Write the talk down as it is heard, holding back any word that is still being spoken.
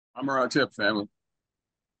I'm around tip, family.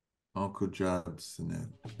 Uncle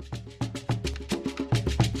Judson.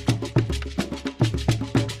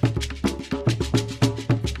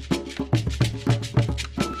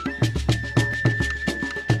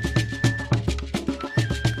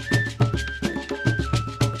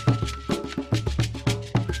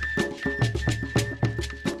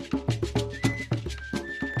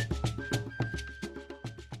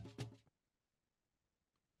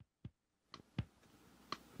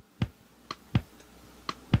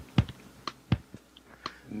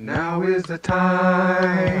 Now is the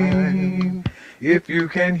time, if you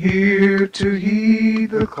can hear to heed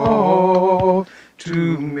the call,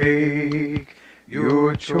 to make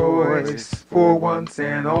your choice for once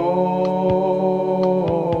and all.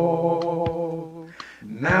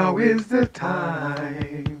 Now is the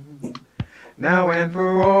time, now and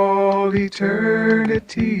for all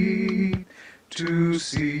eternity, to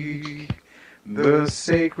seek the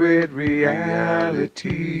sacred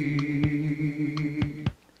reality.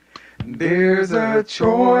 There's a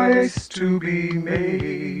choice to be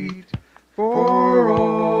made for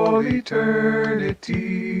all eternity.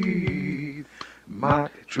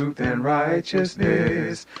 Maat, truth and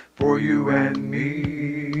righteousness for you and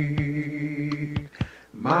me.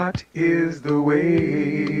 Maat is the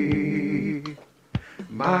way.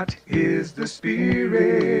 Maat is the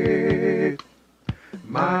spirit.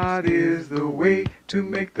 Maat is the way to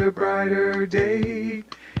make the brighter day.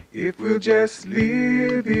 If we'll just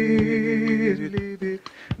live it,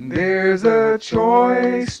 there's a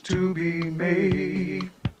choice to be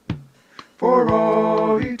made for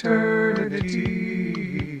all eternity.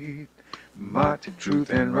 Maat, truth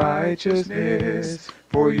and righteousness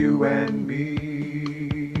for you and me.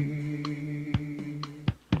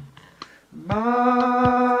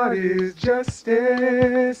 Maat is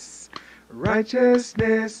justice,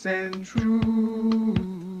 righteousness and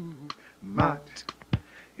truth. Maat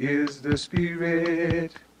is the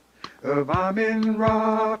spirit of Amen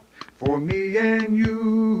Rock for me and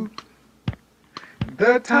you.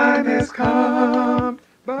 The time has come,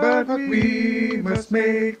 but we must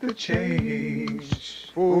make the change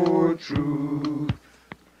for truth.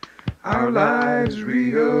 Our lives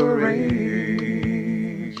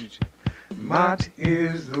rearranged. Maat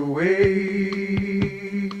is the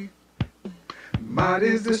way. Maat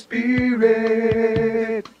is the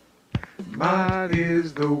spirit. Maat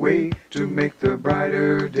is the way to make the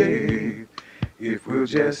brighter day. If we'll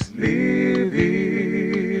just live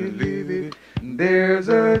it, there's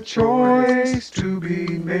a choice to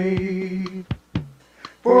be made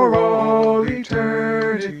for all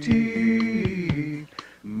eternity.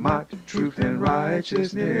 Maat, truth and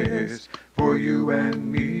righteousness for you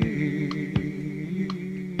and me.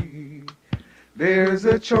 There's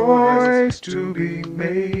a choice to be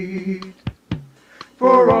made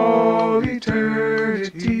for all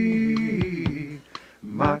eternity.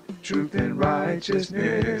 Maat, truth and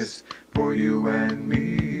righteousness for you and me.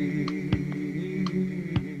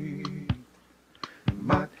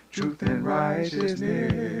 Maat, truth and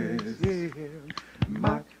righteousness.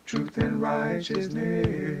 Maat, truth and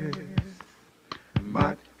righteousness.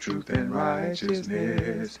 Maat, truth and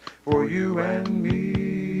righteousness for you and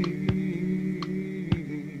me.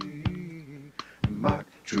 Maat,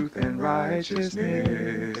 truth and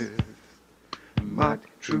righteousness. Maat,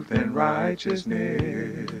 truth and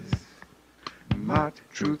righteousness. Maat,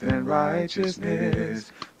 truth and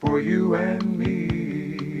righteousness for you and me.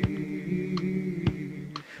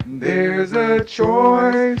 There's a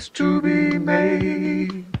choice to be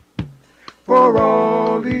made for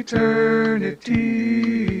all eternity.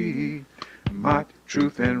 Maat,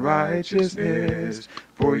 truth and righteousness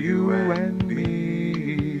for you and me.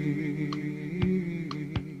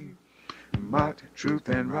 Maat, truth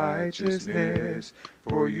and righteousness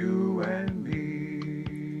for you and me.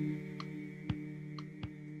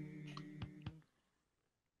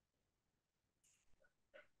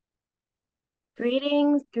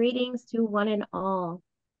 Greetings, greetings to one and all.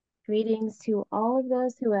 Greetings to all of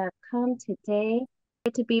those who have come today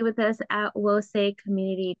to be with us at Wose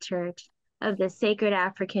Community Church of the Sacred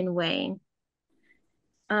African Way.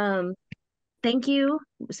 Um, Thank you,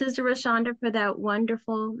 Sister Rashonda, for that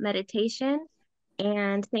wonderful meditation.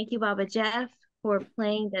 And thank you, Baba Jeff, for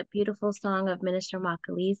playing that beautiful song of Minister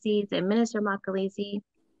Makalisi's. And Minister Makalisi,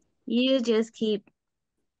 you just keep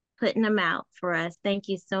putting them out for us. Thank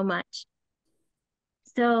you so much.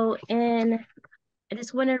 I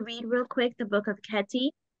just want to read real quick the book of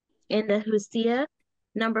Keti in the Hosea,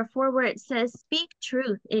 number 4, where it says, "Speak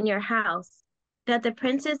truth in your house, that the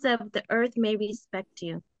princes of the earth may respect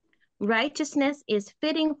you. Righteousness is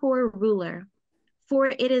fitting for a ruler. for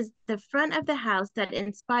it is the front of the house that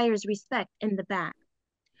inspires respect in the back.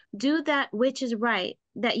 Do that which is right,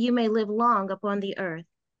 that you may live long upon the earth.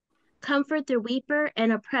 Comfort the weeper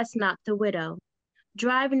and oppress not the widow.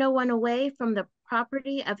 Drive no one away from the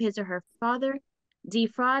property of his or her father.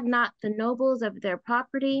 Defraud not the nobles of their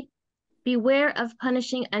property. Beware of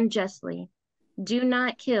punishing unjustly. Do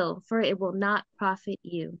not kill, for it will not profit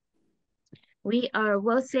you. We are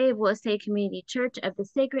Wose Community Church of the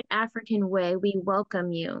Sacred African Way. We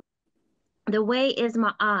welcome you. The way is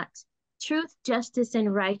Maat, truth, justice,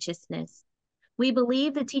 and righteousness. We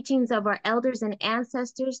believe the teachings of our elders and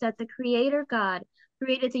ancestors that the Creator God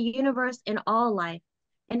created the universe and all life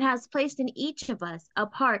and has placed in each of us a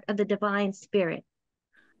part of the divine spirit.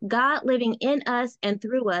 God living in us and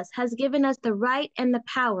through us has given us the right and the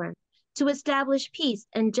power to establish peace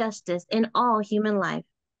and justice in all human life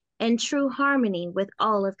and true harmony with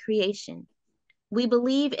all of creation. We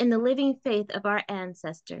believe in the living faith of our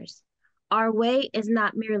ancestors. Our way is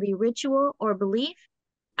not merely ritual or belief.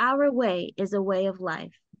 Our way is a way of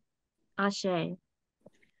life. Ashe.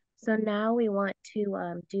 So now we want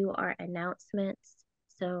to do our announcements.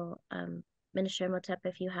 So, Minister Motep,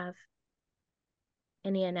 if you have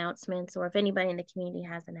any announcements or if anybody in the community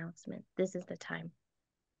has announcements, this is the time.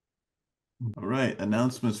 All right,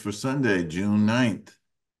 announcements for Sunday, June 9th,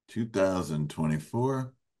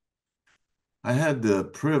 2024. I had the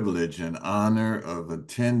privilege and honor of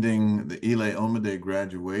attending the Ile Omide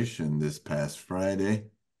graduation this past Friday,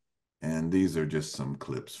 and these are just some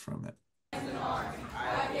clips from it.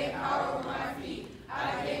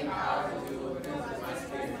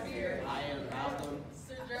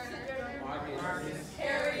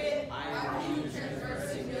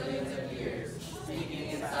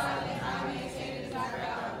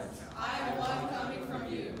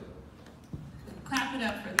 Clap it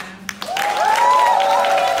up for them.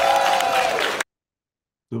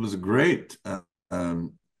 It was a great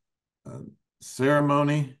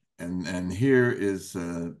ceremony, and here is,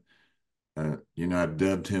 I've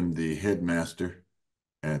dubbed him the headmaster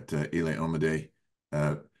at Ile Omide.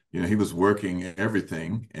 He was working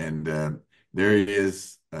everything, and there he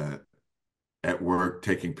is at work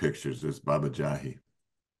taking pictures. There's Baba Jahi.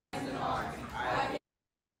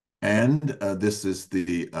 And this is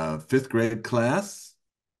the fifth grade class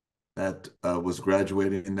that was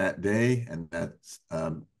graduating that day, and that's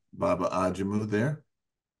Baba Ajamu there,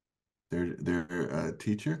 their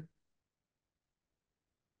teacher.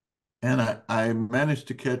 And I managed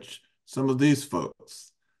to catch some of these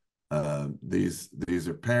folks. These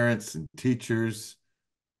are parents and teachers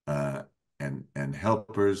and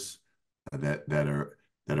helpers that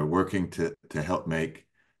are working to help make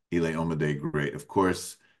Ile Omide great. Of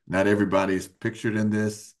course, not everybody's pictured in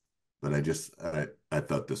this, but I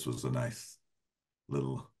thought this was a nice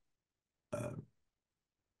little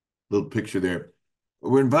picture there.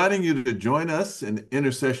 We're inviting you to join us in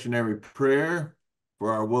intercessionary prayer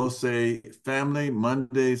for our Wose family,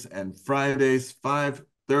 Mondays and Fridays,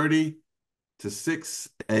 5:30 to 6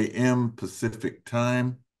 a.m. Pacific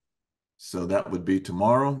time. So that would be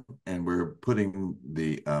tomorrow, and we're putting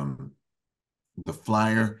the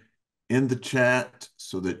flyer in the chat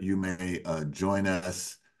so that you may join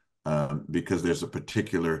us because there's a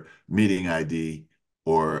particular meeting ID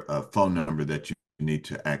or a phone number that you need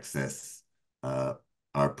to access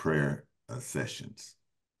our prayer sessions.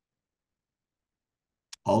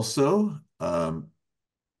 Also,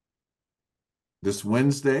 this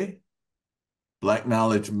Wednesday, Black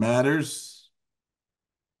Knowledge Matters,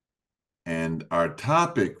 and our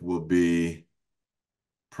topic will be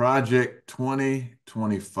Project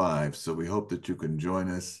 2025. So we hope that you can join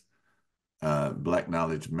us. Black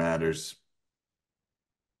Knowledge Matters.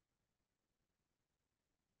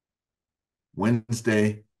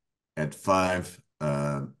 Wednesday at 5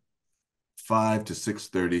 to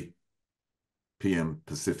 6:30 p.m.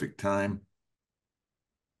 Pacific time.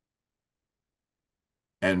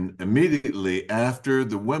 And immediately after,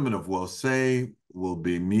 the women of Wose will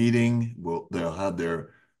be meeting. They'll have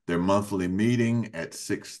their monthly meeting at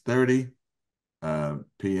 6:30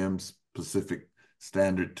 p.m. Pacific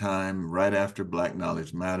Standard Time, right after Black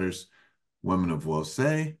Knowledge Matters, Women of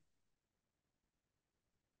Wose.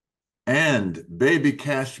 And baby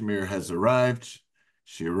Kashmir has arrived.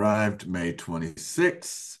 She arrived May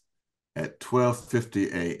 26th at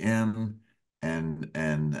 12:50 a.m. and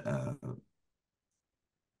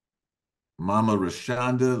Mama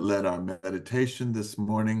Rashonda led our meditation this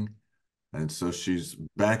morning. And so she's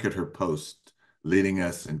back at her post, leading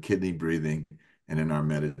us in kidney breathing and in our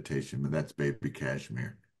meditation. But that's baby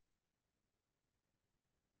Kashmir.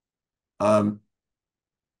 About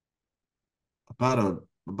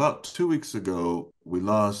about 2 weeks ago, we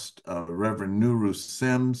lost Reverend Nuru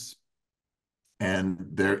Sims, and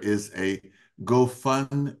there is a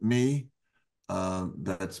GoFundMe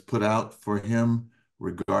that's put out for him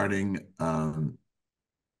regarding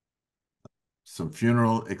some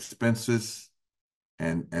funeral expenses.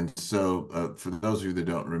 And so for those of you that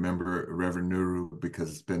don't remember Reverend Nuru, because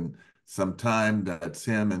it's been some time, that's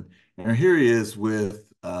him. And here he is with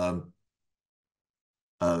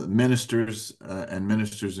ministers and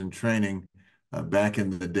ministers in training back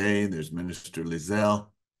in the day. There's Minister Lizelle,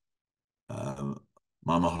 Mama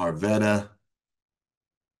Harvetta,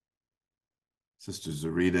 Sister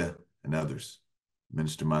Zarita, and others.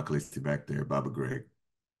 Minister Makalithi back there, Baba Greg.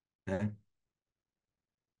 Okay.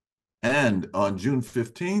 And on June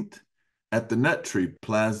 15th, at the Nut Tree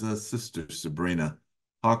Plaza, Sister Sabrina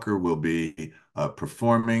Hawker will be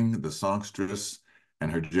performing the songstress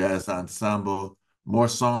and her jazz ensemble, more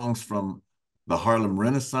songs from the Harlem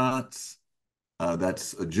Renaissance.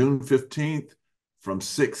 That's June 15th from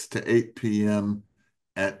 6 to 8 p.m.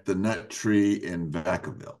 at the Nut Tree in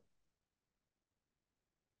Vacaville.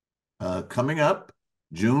 Coming up,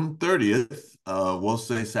 June 30th, we'll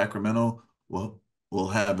say Sacramento will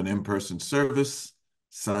have an in-person service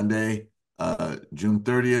Sunday, June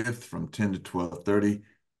 30th from 10 to 12:30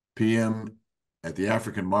 p.m. at the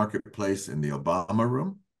African Marketplace in the Obama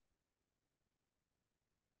Room.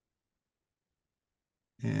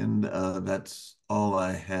 And that's all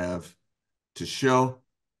I have to show.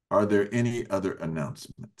 Are there any other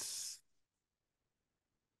announcements?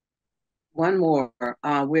 One more.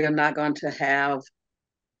 We are not going to have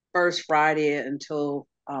First Friday until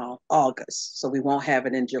August, so we won't have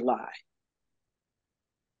it in July.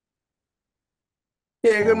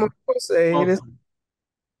 Yeah, good morning.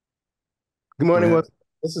 Good morning.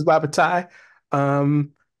 This is Baba Tai.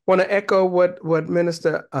 Want to echo what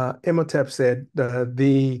Minister Imhotep said.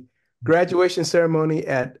 The graduation ceremony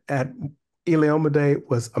at Eleomide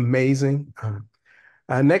was amazing.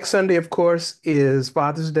 Next Sunday, of course, is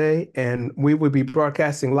Father's Day, and we will be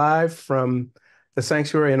broadcasting live from the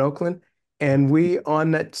sanctuary in Oakland. And we,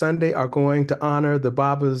 on that Sunday, are going to honor the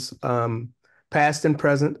Babas past and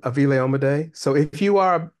present of Eleomide. So if you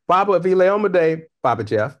are a Baba of Eleomide, Baba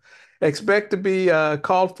Jeff, expect to be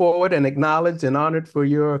called forward and acknowledged and honored for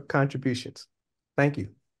your contributions. Thank you.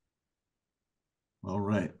 All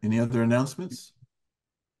right. Any other announcements?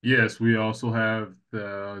 Yes, we also have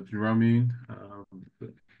the drumming,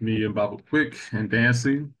 me and Baba Quick and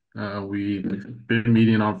dancing. We've been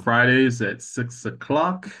meeting on Fridays at 6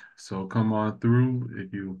 o'clock. So come on through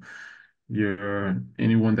if you're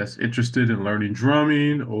anyone that's interested in learning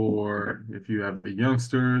drumming, or if you have a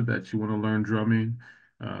youngster that you want to learn drumming.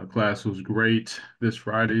 Class was great this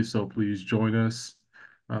Friday, so please join us.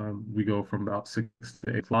 We go from about 6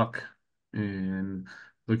 to 8 o'clock and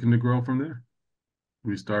looking to grow from there.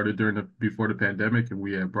 We started before the pandemic, and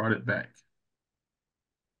we have brought it back.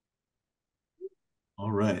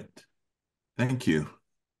 All right. Thank you.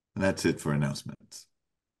 And that's it for announcements.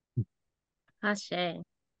 Ashe.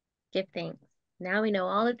 Give thanks. Now we know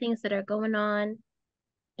all the things that are going on,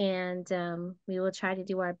 and we will try to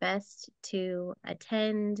do our best to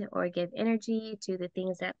attend or give energy to the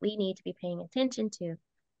things that we need to be paying attention to.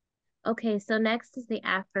 Okay, so next is the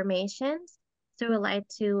affirmations. So we'd like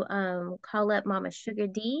to call up Mama Sugar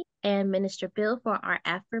D and Minister Bill for our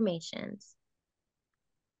affirmations.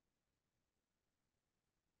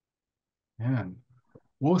 And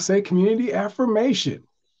we'll say community affirmation.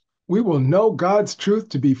 We will know God's truth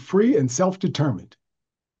to be free and self-determined.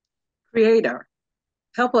 Creator,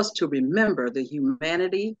 help us to remember the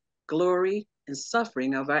humanity, glory, and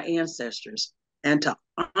suffering of our ancestors, and to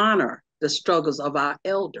honor the struggles of our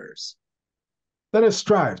elders. Let us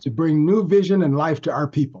strive to bring new vision and life to our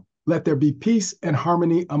people. Let there be peace and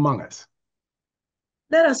harmony among us.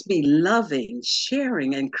 Let us be loving,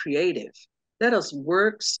 sharing, and creative. Let us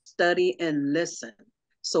work, study, and listen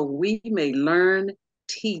so we may learn,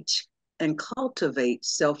 teach, and cultivate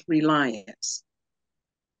self-reliance.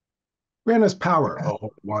 Grant us power, O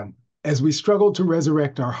Holy One, as we struggle to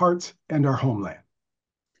resurrect our hearts and our homeland.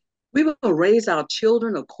 We will raise our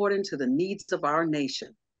children according to the needs of our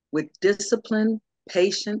nation, with discipline,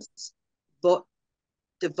 patience,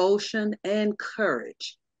 devotion, and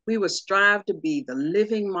courage. We will strive to be the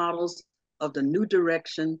living models of the new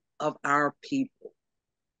direction of our people.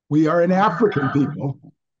 We are an African people.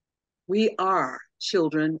 We are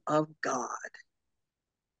children of God.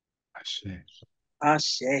 Ashe.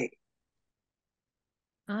 Ashe.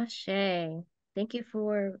 Ashe. Thank you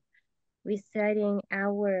for reciting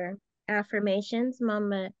our affirmations,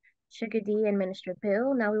 Mama Sugar D and Minister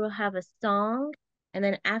Bill. Now we will have a song And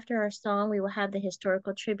then after our song, we will have the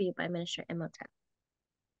historical tribute by Minister Imhotep.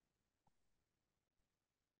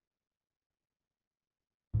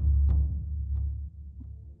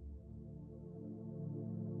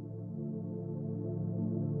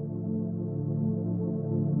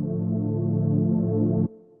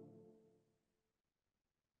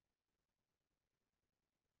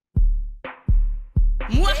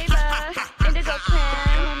 Indigo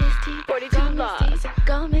Clan, 42 laws.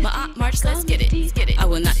 Maat march, let's get it. I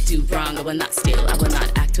will not do wrong, I will not steal, I will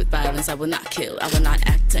not act with violence, I will not kill, I will not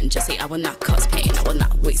act unjustly, I will not cause pain, I will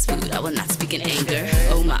not waste food, I will not speak in anger.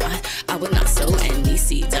 Oh my, I will not sow any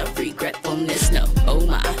seeds of regretfulness. No, oh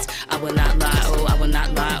my, I will not lie, oh I will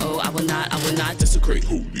not lie, oh I will not desecrate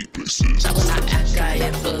holy places. I will not act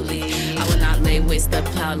gaiefully, I will not lay waste the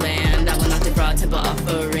plowed land, I will not defraud temple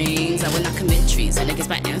offerings, I will not commit treason against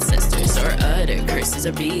my ancestors or utter curses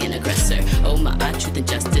or be an aggressor. Oh my, truth and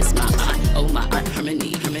justice, my oh my,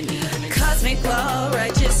 harmony. Cosmic law,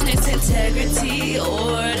 righteousness, integrity,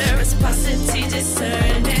 order, reciprocity,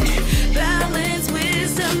 discernment, balance,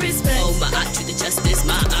 wisdom, respect. Oh my, truth and justice,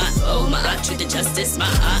 my oh my, truth and justice, my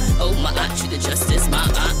oh my, truth and justice, my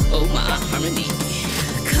oh my, harmony.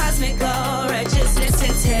 Cosmic law, righteousness,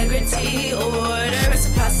 integrity, order,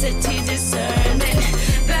 reciprocity, discernment,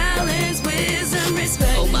 balance, wisdom,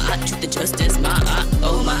 respect. Oh my, truth and justice, my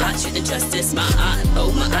oh my, truth and justice, my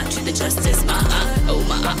oh my, truth and justice, my oh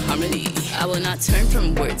my, harmony. I will not turn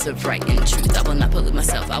from words of right and truth. I will not pollute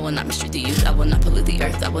myself. I will not mistreat the youth. I will not pollute the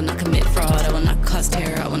earth. I will not commit fraud. I will not cause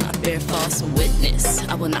terror. I will not bear false witness.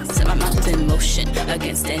 I will not set my mouth in motion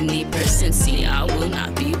against any person. See, I will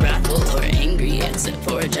not be wrathful or angry except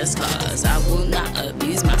for a just cause. I will not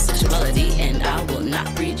abuse my sexuality and I will not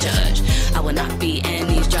prejudge. I will not be an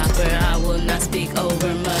eavesdropper. I will not speak over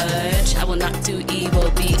much. I will not do evil,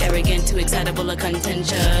 be arrogant, too excitable or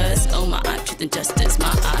contentious. Oh my, truth and justice,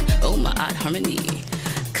 my oh my, harmony.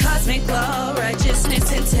 Cosmic law,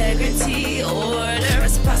 righteousness, integrity, order,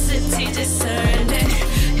 reciprocity, discernment,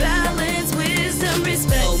 balance, wisdom,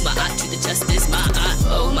 respect. Oh my, truth and justice, my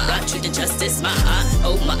oh my, truth and justice, my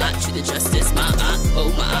oh my, truth and justice, my oh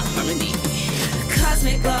my, harmony.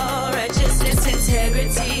 Cosmic law, righteousness,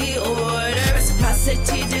 integrity, order,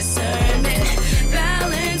 reciprocity, discernment,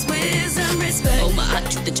 balance, wisdom, respect. Oh my,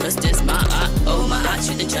 truth and justice, my oh my,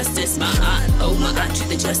 truth and justice, my oh my,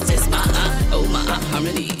 truth and justice, my oh my,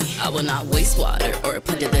 harmony. I will not waste water or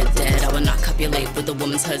plunder the dead. I will not copulate with a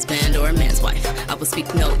woman's husband or a man's wife. I will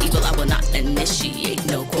speak no evil. I will not initiate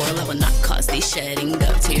no quarrel. I will not cause the shedding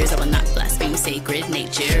of tears. I will not blaspheme sacred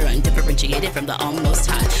nature, undifferentiated from the Almost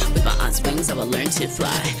High. With my aunt's wings, I will learn to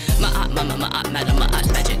fly. Ma'at, madam, ma'at,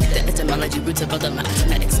 magic. The etymology roots of all the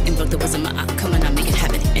mathematics. Invoke the wisdom, ma'at, come on, I make it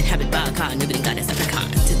happen. Inhabit by a car, newbie goddess,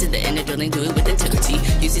 African. To the inner drilling, do it with integrity.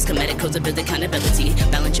 Use these comedic codes to build accountability.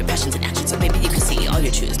 Balance your passions and actions so maybe you can see all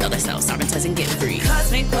your truths. Know thyself, sovereigntize and get free.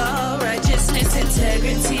 Cosmic law, righteousness,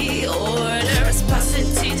 integrity, order,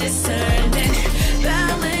 reciprocity, discernment,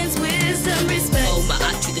 balance, wisdom, respect. Oh my,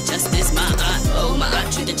 truth and justice, my oh my,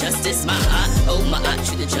 truth and justice, my oh my,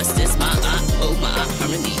 truth and justice, my oh my,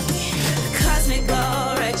 harmony. Cosmic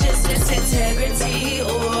law, righteousness, integrity,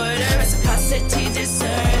 order, reciprocity,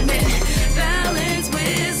 discernment, balance,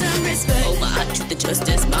 wisdom, respect. Oh my, truth and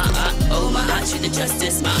justice, my oh my, truth and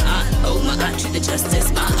justice, my oh my, truth and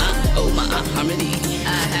justice, my oh my, harmony.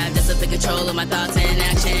 I have discipline, control of my thoughts and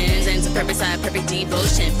actions, and to purpose I have perfect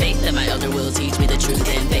devotion. Faith that my elder will teach me the truth,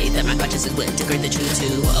 and faith that my conscience will integrate the truth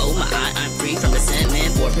too. Oh my, I'm free from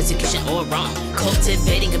resentment for persecution or wrong.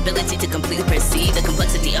 Cultivating ability to completely perceive the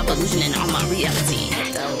complexity of illusion in all my reality.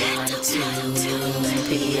 Don't want to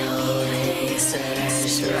be away,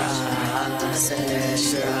 search raw,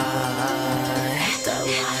 search raw. Don't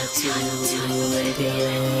want to be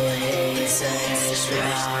away, search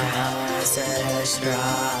raw, search raw.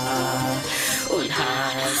 Und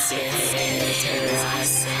Hass geht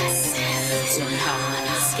raus, und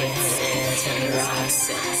Hass geht raus.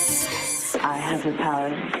 I have the power.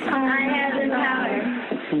 I have the power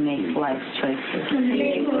to make life choices. To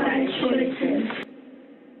make life choices.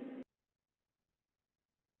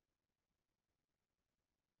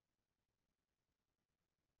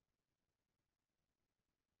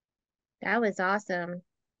 That was awesome.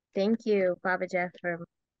 Thank you, Baba Jeff, for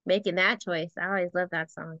making that choice. I always love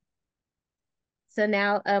that song. So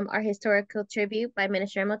now our historical tribute by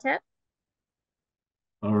Minister Imhotep.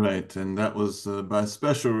 All right, and that was by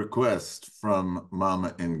special request from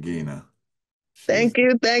Mama Ngina. Thank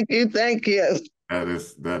you. That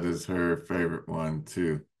is her favorite one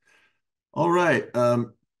too. All right, I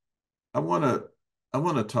want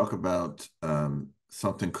to talk about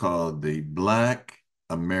something called the Black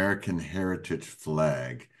American heritage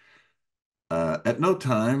flag. At no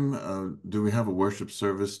time do we have a worship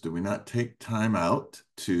service, do we not take time out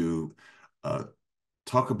to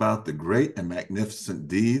talk about the great and magnificent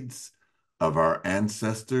deeds of our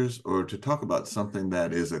ancestors, or to talk about something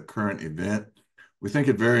that is a current event. We think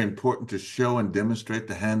it very important to show and demonstrate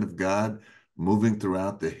the hand of God moving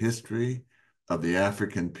throughout the history of the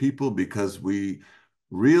African people, because we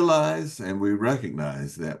realize and we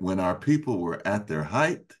recognize that when our people were at their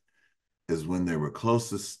height is when they were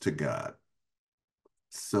closest to God.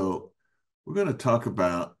 So we're going to talk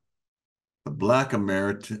about the Black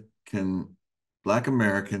American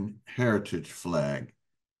heritage flag.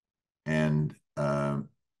 And a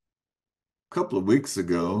couple of weeks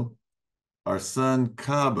ago, our son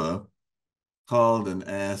Kaba called and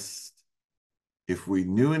asked if we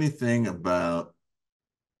knew anything about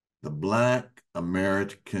the Black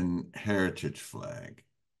American heritage flag.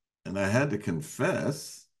 And I had to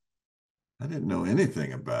confess, I didn't know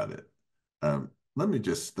anything about it. Let me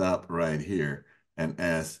just stop right here and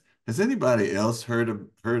ask, has anybody else heard of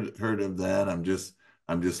that? I'm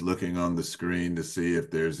just looking on the screen to see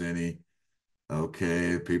if there's any.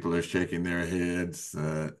 Okay, people are shaking their heads.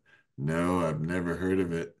 No, I've never heard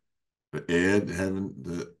of it. But Ed,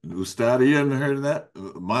 Ustadi, you haven't heard of that?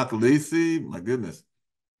 Makalisi, my goodness.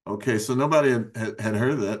 Okay, so nobody had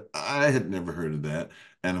heard of that. I had never heard of that.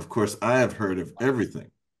 And of course, I have heard of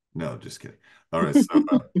everything. No, just kidding. All right,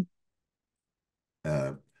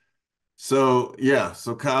 so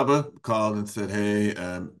Kaba called and said, hey,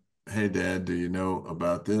 Dad, do you know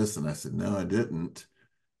about this? And I said, no, I didn't.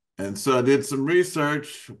 And so I did some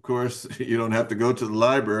research. Of course, you don't have to go to the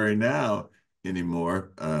library now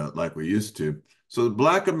anymore, like we used to. So the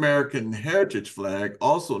Black American Heritage Flag,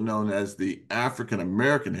 also known as the African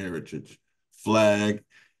American Heritage Flag,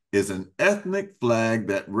 is an ethnic flag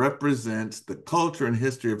that represents the culture and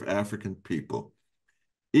history of African people.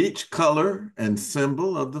 Each color and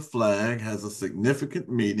symbol of the flag has a significant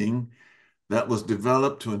meaning that was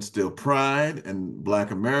developed to instill pride in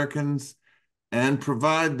Black Americans and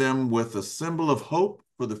provide them with a symbol of hope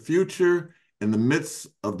for the future in the midst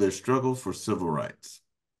of their struggle for civil rights.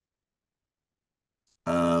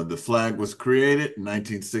 The flag was created in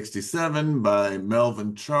 1967 by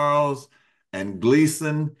Melvin Charles and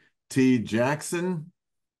Gleason T. Jackson.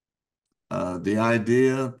 The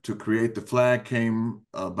idea to create the flag came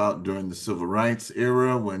about during the civil rights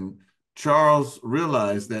era, when Charles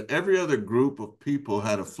realized that every other group of people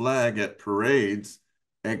had a flag at parades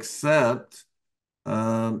except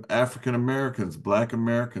African Americans, Black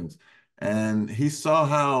Americans. And he saw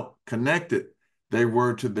how connected they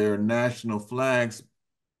were to their national flags,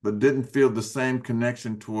 but didn't feel the same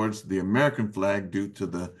connection towards the American flag due to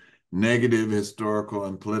the negative historical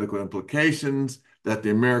and political implications that the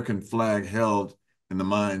American flag held in the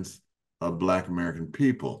minds of Black American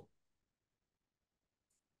people.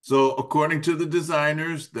 So according to the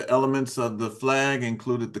designers, the elements of the flag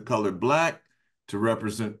included the color black to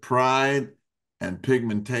represent pride and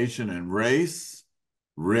pigmentation and race,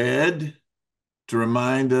 red to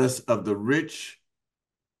remind us of the rich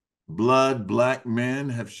blood Black men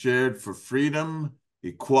have shared for freedom,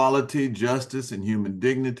 equality, justice, and human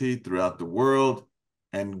dignity throughout the world,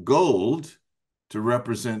 and gold to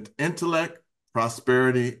represent intellect,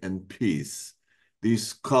 prosperity, and peace.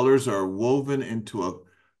 These colors are woven into a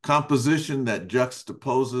composition that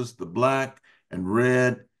juxtaposes the black and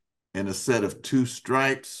red in a set of two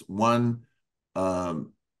stripes, one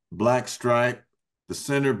black stripe, the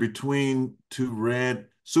center between two red,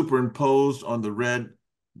 superimposed on the red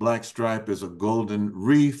black stripe is a golden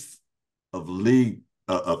wreath of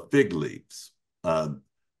fig leaves. The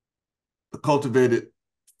cultivated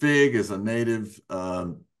fig is a native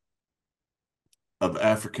of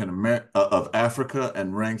Africa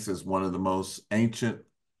and ranks as one of the most ancient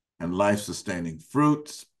and life-sustaining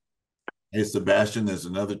fruits. Hey, Sebastian, there's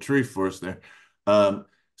another tree for us there.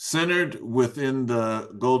 Centered within the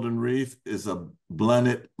golden wreath is a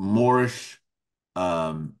blended Moorish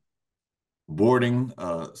boarding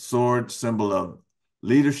sword, symbol of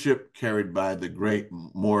leadership carried by the great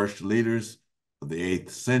Moorish leaders of the 8th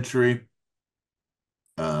century.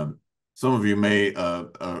 Some of you may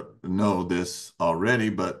know this already,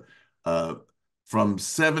 but from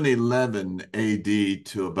 711 AD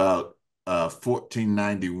to about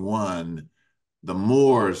 1491, the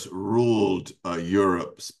Moors ruled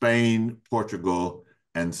Europe, Spain, Portugal,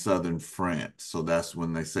 and southern France. So that's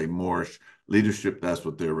when they say Moorish leadership, that's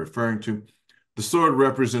what they're referring to. The sword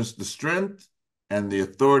represents the strength and the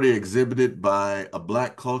authority exhibited by a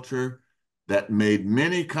Black culture that made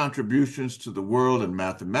many contributions to the world in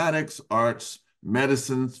mathematics, arts,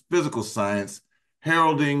 medicine, physical science,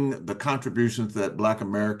 heralding the contributions that Black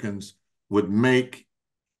Americans would make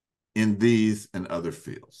in these and other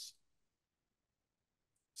fields.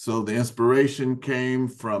 So the inspiration came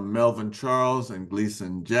from Melvin Charles and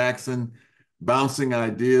Gleason Jackson, bouncing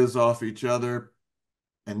ideas off each other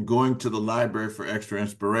and going to the library for extra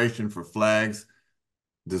inspiration for flags,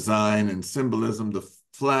 design, and symbolism. The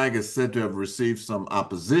flag is said to have received some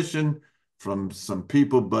opposition from some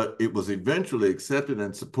people, but it was eventually accepted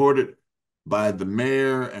and supported by the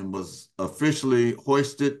mayor and was officially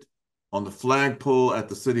hoisted on the flagpole at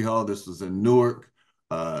the City Hall. This was in Newark,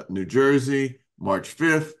 New Jersey, March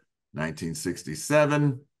 5th,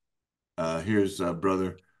 1967. Here's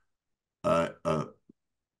brother, I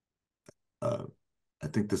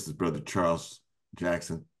think this is Brother Charles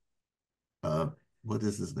Jackson. What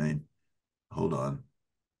is his name? Hold on.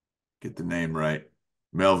 Get the name right.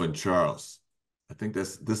 Melvin Charles. I think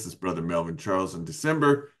this is Brother Melvin Charles. In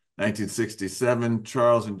December 1967,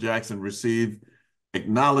 Charles and Jackson received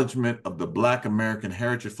acknowledgement of the Black American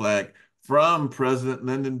Heritage Flag from President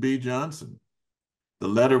Lyndon B. Johnson. The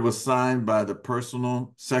letter was signed by the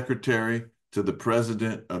personal secretary to the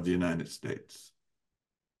President of the United States.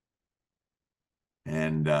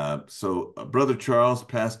 And so Brother Charles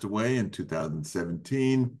passed away in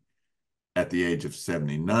 2017 at the age of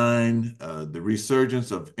 79. The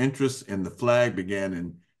resurgence of interest in the flag began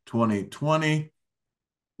in 2020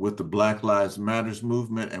 with the Black Lives Matters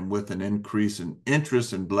movement and with an increase in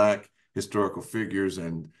interest in Black historical figures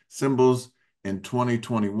and symbols. In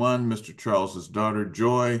 2021, Mr. Charles's daughter,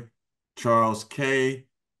 Joy Charles Kay,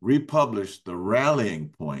 republished The Rallying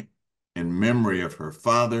Point in memory of her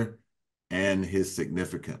father and his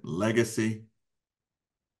significant legacy.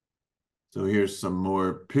 So here's some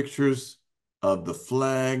more pictures of the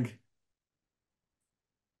flag.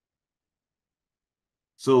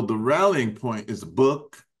 So The Rallying Point is a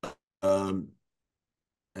book, and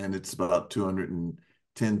it's about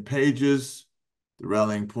 210 pages. The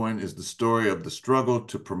Rallying Point is the story of the struggle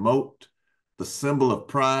to promote the symbol of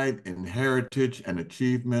pride in heritage and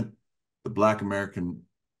achievement, the Black American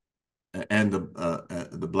and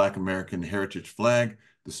the Black American heritage flag.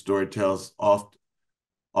 The story tells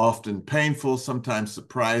often painful, sometimes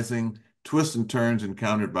surprising twists and turns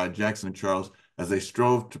encountered by Jackson and Charles as they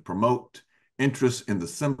strove to promote interest in the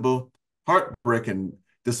symbol. Heartbreak and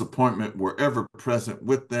disappointment were ever present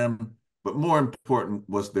with them, but more important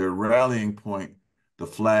was their rallying point, the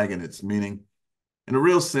flag and its meaning. In a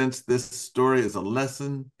real sense, this story is a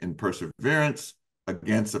lesson in perseverance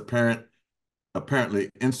against apparently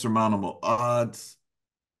insurmountable odds,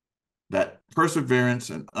 that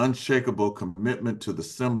perseverance and unshakable commitment to the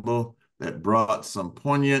symbol that brought some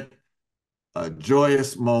poignant,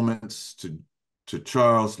 joyous moments to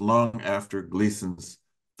Charles long after Gleason's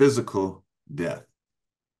physical death.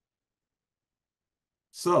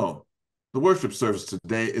 So the worship service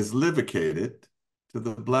today is livicated to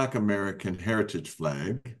the Black American heritage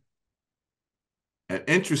flag. An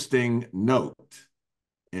interesting note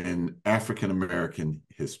in African American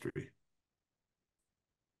history.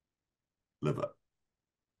 Live up.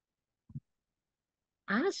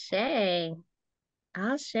 Ashe.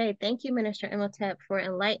 Ashe. Thank you, Minister Imhotep, for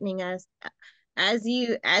enlightening us. As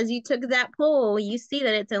you took that poll, you see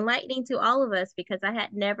that it's enlightening to all of us because I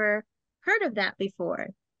had never heard of that before.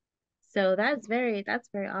 So that's very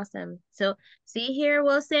awesome. So see here,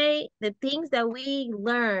 we'll say the things that we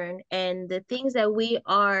learn and the things that we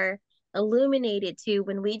are illuminated to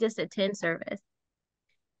when we just attend service.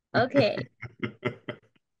 Okay.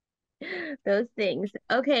 Those things.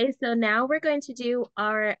 Okay, so now we're going to do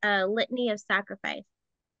our litany of sacrifice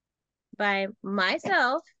by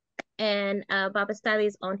myself, and Baba Stali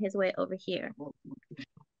is on his way over here.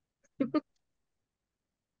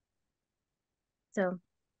 So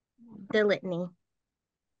the litany.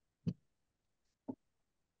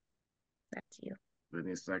 That's you.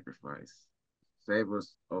 Litany of sacrifice. Save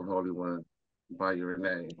us, O Holy One, by your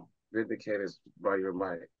name. Vindicate us by your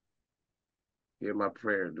might. Hear my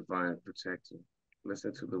prayer, divine protector.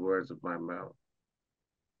 Listen to the words of my mouth.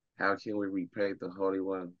 How can we repay the Holy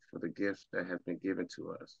One for the gifts that have been given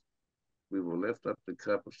to us? We will lift up the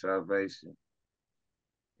cup of salvation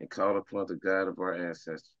and call upon the God of our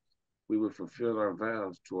ancestors. We will fulfill our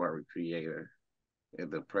vows to our Creator in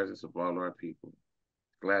the presence of all our people.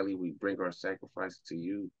 Gladly we bring our sacrifice to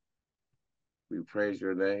you. We praise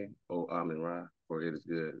your name, O Amen Ra, for it is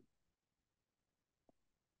good.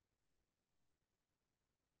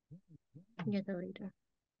 You're the leader.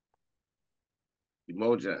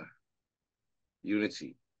 Umoja,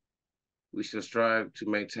 unity. We shall strive to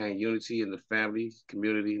maintain unity in the family,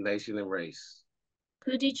 community, nation, and race.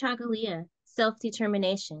 Kuji Chagalia,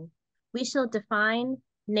 self-determination. we shall define,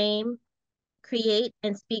 name, create,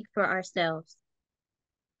 and speak for ourselves.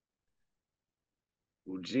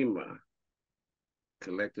 Ujima,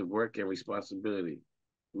 collective work and responsibility.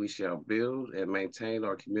 We shall build and maintain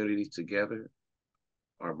our communities together.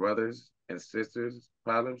 Our brothers and sisters'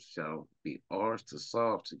 problems shall be ours to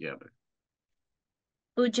solve together.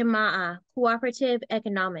 Ujamaa, cooperative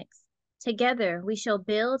economics. Together, we shall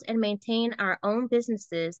build and maintain our own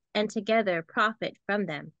businesses and together profit from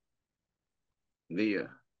them. Nia,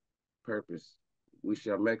 purpose. We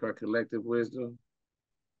shall make our collective wisdom,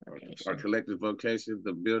 our collective vocation,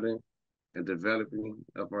 the building and developing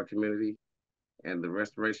of our community and the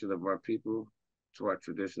restoration of our people to our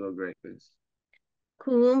traditional greatness.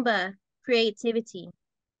 Kuumba, creativity.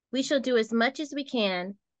 We shall do as much as we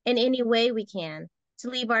can, in any way we can, to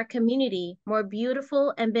leave our community more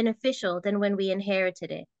beautiful and beneficial than when we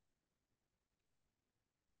inherited it.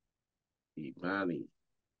 Imani,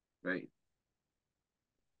 faith.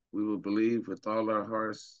 We will believe with all our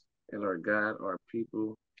hearts in our God, our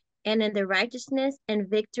people, and in the righteousness and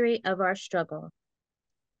victory of our struggle.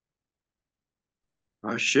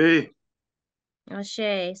 Ashe.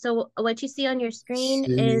 Ashe. So what you see on your screen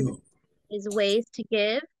is ways to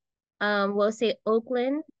give. We'll say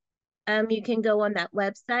Oakland. You can go on that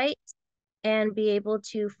website and be able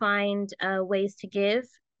to find ways to give.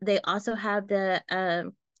 They also have the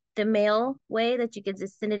mail way that you can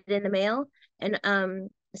just send it in the mail. And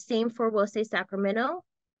same for, we'll say, Sacramento,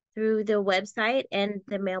 through the website and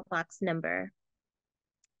the mailbox number.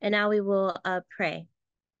 And now we will pray.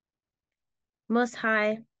 Most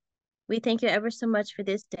High, we thank you ever so much for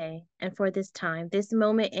this day and for this time, this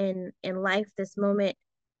moment in life, this moment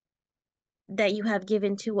that you have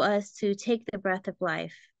given to us to take the breath of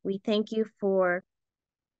life. We thank you for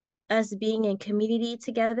us being in community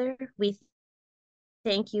together. We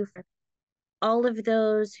thank you for all of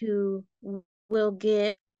those who will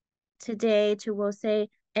give today to Will Say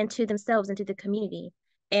and to themselves and to the community.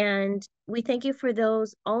 And we thank you for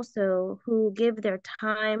those also who give their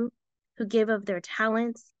time, who give of their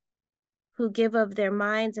talents, who give of their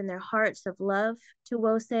minds and their hearts of love to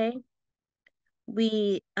Will Say.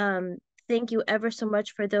 We thank you ever so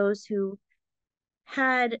much for those who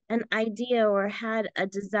had an idea or had a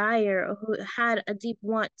desire or who had a deep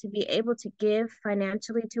want to be able to give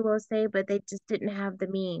financially to Will Say, but they just didn't have the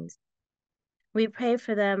means. We pray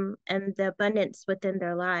for them and the abundance within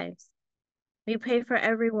their lives. We pray for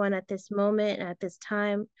everyone at this moment, at this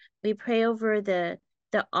time. We pray over the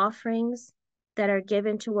offerings that are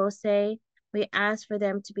given to Will Say. We ask for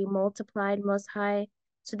them to be multiplied, Most High,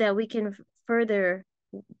 so that we can further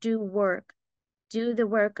do the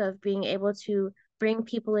work of being able to bring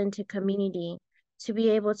people into community, to be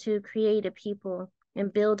able to create a people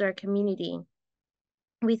and build our community.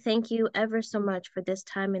 We thank you ever so much for this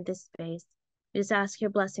time and this space. We just ask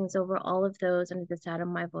your blessings over all of those under the sound of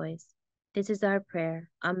my voice. This is our prayer.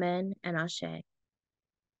 Amen and Ashe.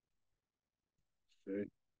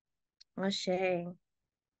 Ashe.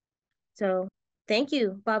 So thank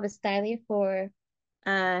you, Baba Stiley, for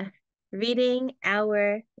reading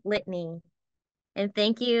our litany. And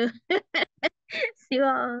thank you to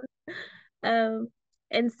all.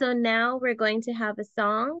 And so now we're going to have a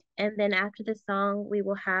song, and then after the song, we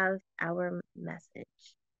will have our message.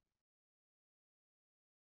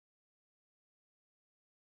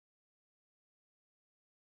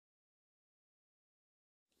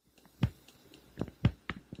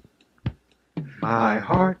 My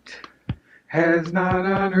heart has not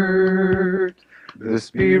unearthed the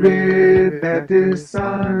spirit that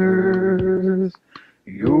dishonors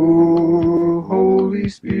your Holy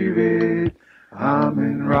Spirit.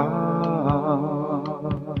 Amen. Ra.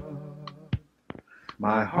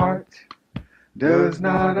 My heart does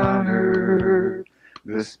not honor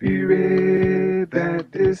the spirit that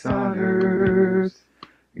dishonors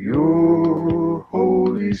your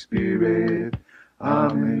Holy Spirit.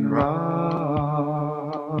 Amen. Ra.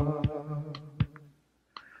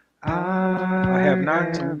 I have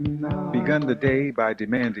not begun the day by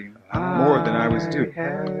demanding more than I was due.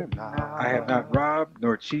 I have not robbed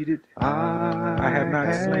nor cheated. I have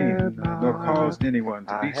not slain nor caused anyone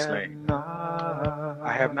to be slain.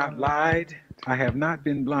 I have not lied. I have not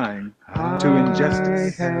been blind to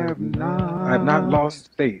injustice. I have not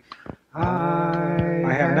lost faith.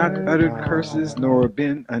 I have not uttered curses nor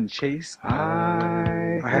been unchaste.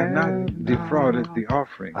 I have not defrauded the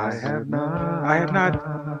offering. I have not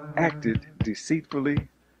acted deceitfully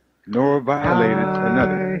nor violated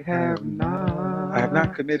another. I have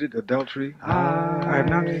not committed adultery. I have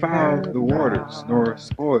not fouled the waters nor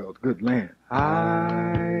spoiled good land.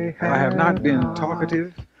 I have not been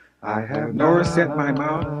talkative. I have nor set my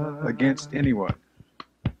mouth against anyone.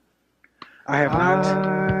 I have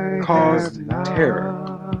not caused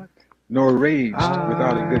terror, nor raged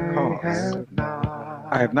without a good cause.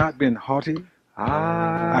 I have not been haughty.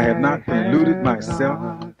 I have not polluted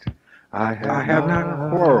myself. I have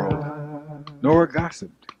not quarreled, nor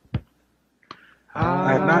gossiped.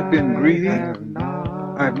 I have not been greedy.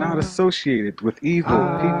 I have not associated with evil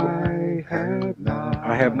people.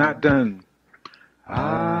 I have not done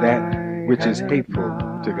that which is hateful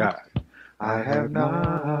to God. I have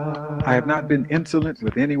not been insolent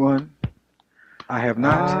with anyone. I have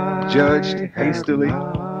not judged hastily.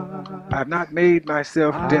 I have not made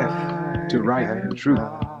myself deaf to right and truth.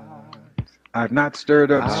 I have not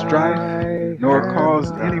stirred up strife, nor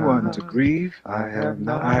caused anyone to grieve. I have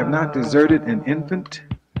not deserted an infant.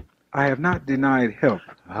 I have not denied help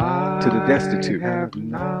to the destitute.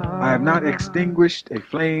 I have not extinguished a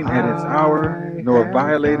flame at its hour, nor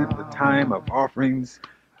violated the time of offerings.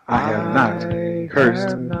 I have not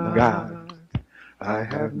cursed God. I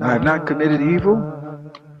have not committed evil,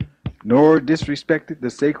 nor disrespected the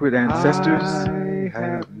sacred ancestors.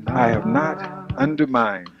 I have not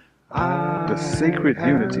undermined the sacred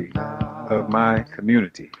unity of my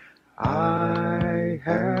community. I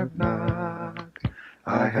have not.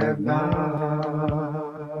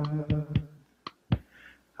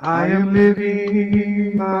 I am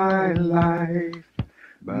living my life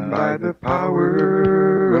by the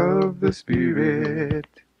power of the Spirit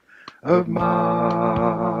of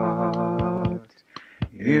Maat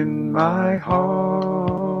in my heart.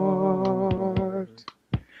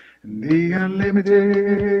 The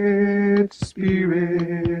unlimited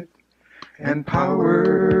Spirit and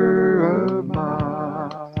power of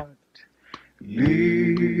Maat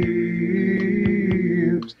lives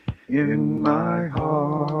in my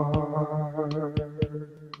heart.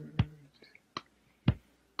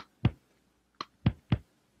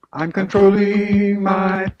 I'm controlling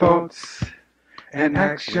my thoughts and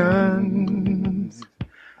actions.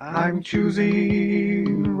 I'm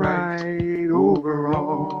choosing right over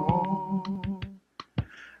wrong.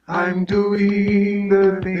 I'm doing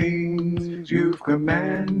the things you've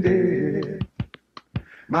commanded.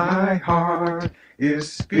 My heart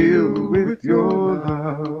is filled with your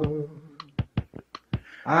love.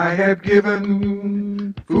 I have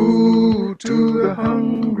given food to the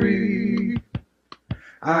hungry.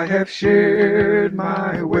 I have shared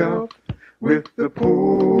my wealth with the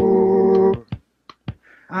poor.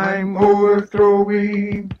 I'm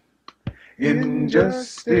overthrowing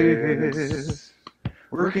injustice,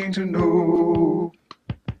 working to know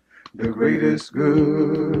the greatest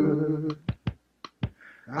good.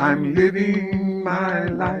 I'm living my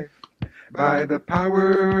life by the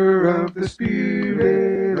power of the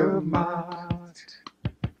Spirit of Maat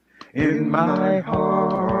in my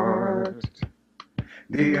heart.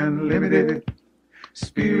 The unlimited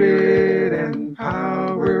Spirit and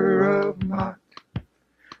power of Maat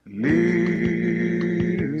live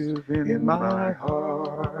in my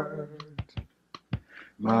heart.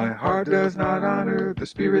 My heart does not honor the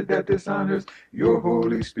spirit that dishonors your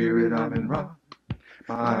Holy Spirit, Amen Ra.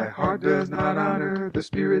 My heart does not honor the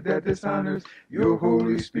spirit that dishonors your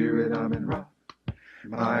Holy Spirit, Amen Ra.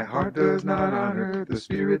 My heart does not honor the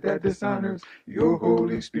spirit that dishonors your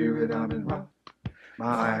Holy Spirit, Amen Ra.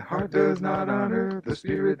 My heart does not honor the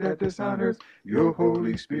spirit that dishonors your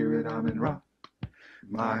Holy Spirit, Amen Ra.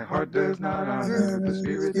 My heart does not honor the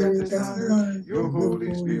spirit that dishonors your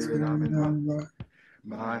Holy Spirit, Amen Ra.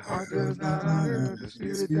 My heart does not honor the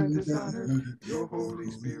spirit that dishonors your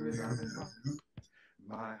Holy Spirit, Amen Ra.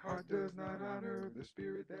 My heart does not honor the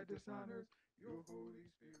spirit that dishonors your Holy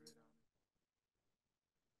Spirit.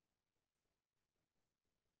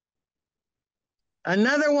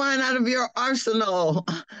 Another one out of your arsenal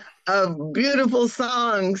of beautiful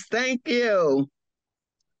songs. Thank you.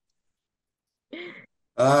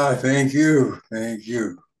 Thank you. Thank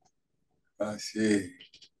you. I see.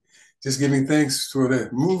 Just giving thanks for the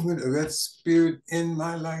movement of that spirit in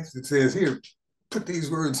my life that says, here, put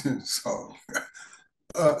these words in the song.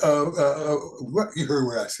 What you heard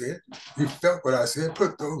what I said. You felt what I said.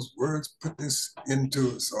 Put those words, put this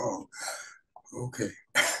into a song. Okay.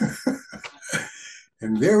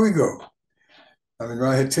 And there we go. Amin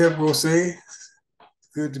Rahetep will say, it's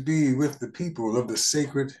good to be with the people of the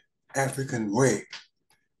sacred African way,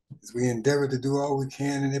 as we endeavor to do all we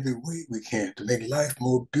can in every way we can to make life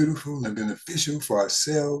more beautiful and beneficial for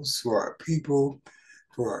ourselves, for our people,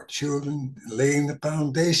 for our children, laying the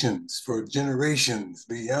foundations for generations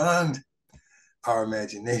beyond our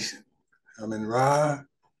imagination. Amin Ra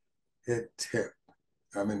Hetep.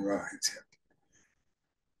 Amin Ra Hetep.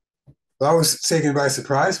 I was taken by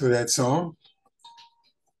surprise for that song.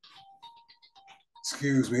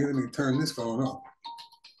 Excuse me, let me turn this phone off.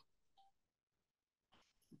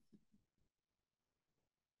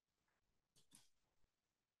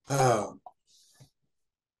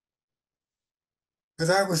 Because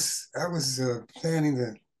I was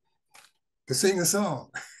planning to sing a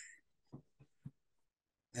song,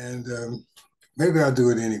 and maybe I'll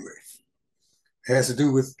do it anyway. It has to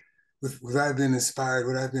do with what I've been inspired,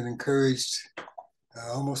 what I've been encouraged,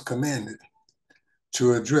 almost commanded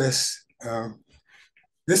to address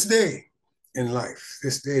this day in life,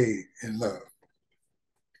 this day in love.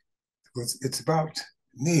 It's about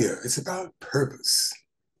Nia, it's about purpose.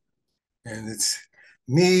 And it's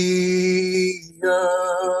Nia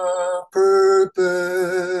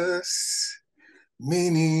purpose,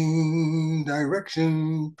 meaning,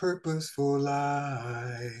 direction, purpose for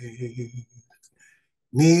life.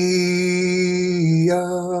 Nia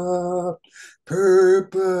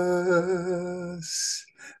purpose,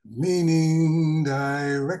 meaning,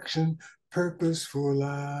 direction, purpose for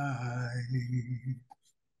life.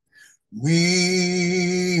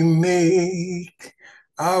 We make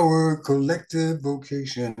our collective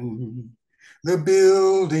vocation the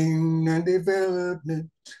building and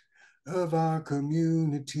development of our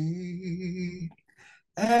community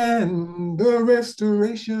and the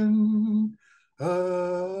restoration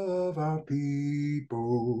of our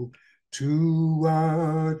people to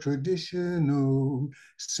our traditional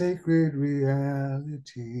sacred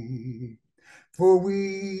reality. For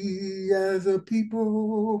we as a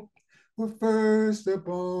people were first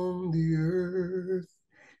upon the earth,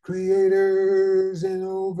 creators and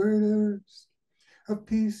overters of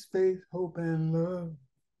peace, faith, hope, and love.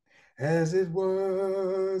 As it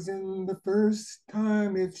was in the first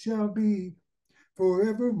time, it shall be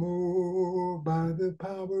forevermore by the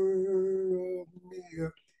power of me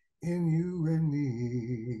in you and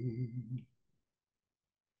me.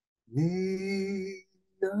 Me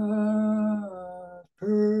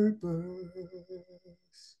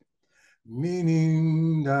purpose,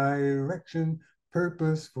 meaning, direction,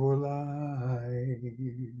 purpose for life.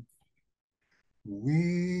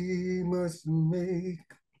 We must make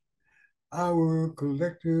our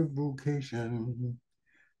collective vocation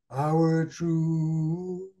our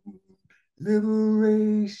true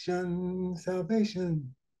liberation,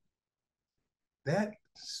 salvation. That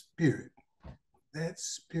spirit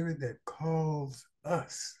that calls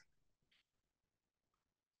us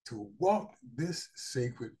to walk this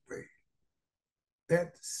sacred way,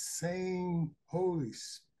 that same Holy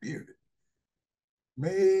Spirit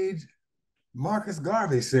made Marcus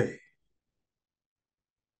Garvey say,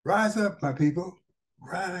 rise up, my people,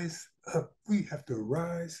 rise up. We have to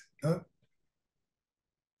rise up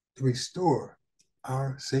to restore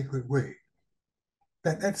our sacred way.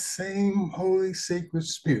 That same Holy Sacred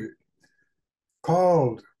Spirit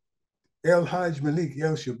called El Hajj Malik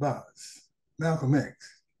El Shabazz, Malcolm X,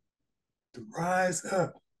 to rise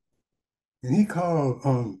up. And he called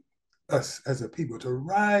on us as a people to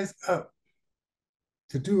rise up,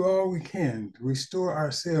 to do all we can to restore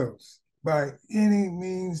ourselves by any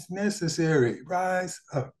means necessary. Rise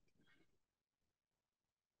up.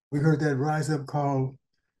 We heard that rise up call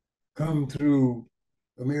come through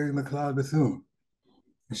Mary McLeod Bethune.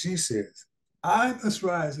 And she says, I must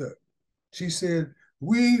rise up. She said,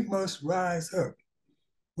 we must rise up.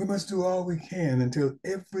 We must do all we can until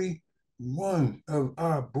every one of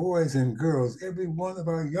our boys and girls, every one of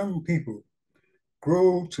our young people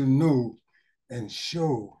grow to know and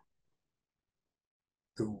show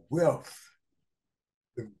the wealth,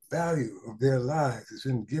 the value of their lives has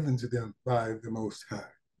been given to them by the Most High.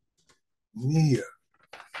 Nia,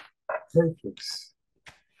 purpose.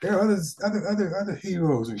 There are other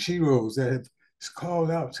heroes and sheroes that have called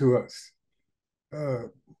out to us.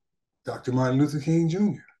 Dr. Martin Luther King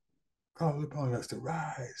Jr. called upon us to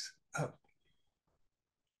rise up.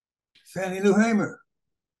 Fannie Lou Hamer,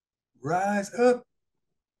 rise up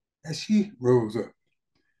as she rose up.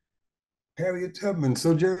 Harriet Tubman,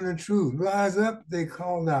 Sojourner Truth, rise up, they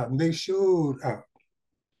called out and they showed out.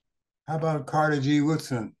 How about Carter G.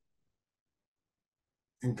 Woodson?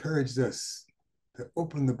 Encouraged us to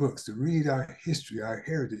open the books, to read our history, our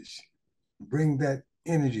heritage, bring that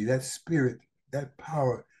energy, that spirit, that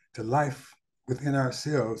power to life within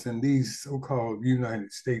ourselves in these so-called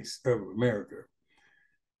United States of America.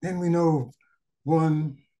 Then we know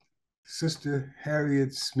one Sister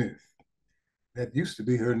Harriet Smith. That used to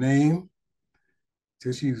be her name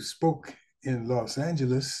till she spoke in Los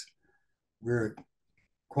Angeles, where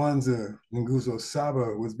Kwanzaa Nguzo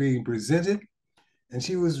Saba was being presented, And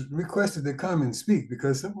she was requested to come and speak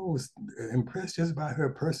because someone was impressed just by her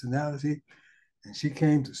personality. And she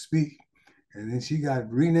came to speak, and then she got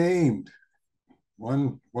renamed.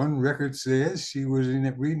 One record says she was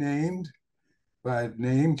renamed by a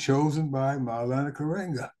name chosen by Maulana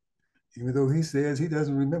Karenga, even though he says he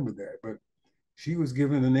doesn't remember that. But she was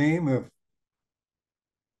given the name of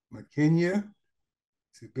Makenya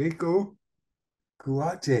Sibeko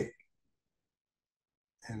Kuate.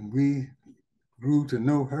 And we grew to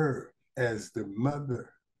know her as the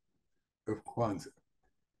mother of Kwanzaa.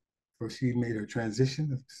 So she made her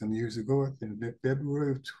transition some years ago in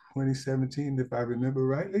February of 2017, if I remember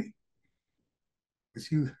rightly. But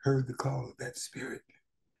she heard the call of that spirit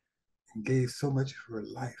and gave so much of her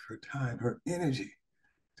life, her time, her energy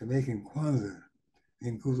to making Kwanzaa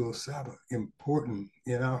and Nguzo Saba important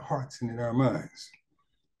in our hearts and in our minds.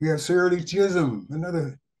 We have Shirley Chisholm,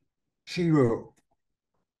 another Shiro,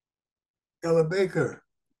 Ella Baker,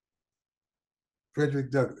 Frederick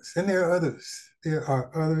Douglass, and there are others. There are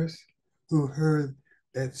others who heard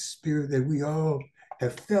that spirit that we all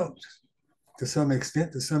have felt to some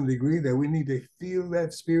extent, to some degree, that we need to feel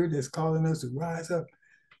that spirit that's calling us to rise up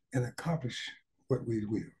and accomplish what we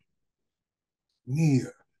will. Nia,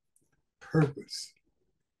 purpose,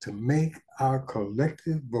 to make our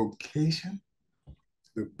collective vocation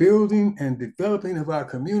the building and developing of our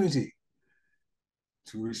community,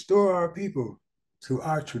 to restore our people to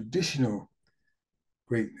our traditional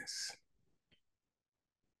greatness.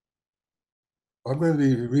 I'm going to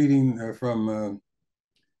be reading from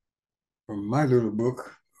my little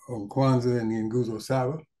book on Kwanzaa and the Nguzo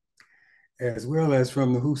Saba, as well as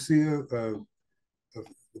from the Husia of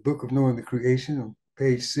the Book of Knowing the Creation, on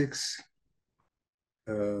page 6,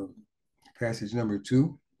 passage number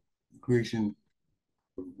 2, creation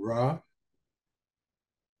of Ra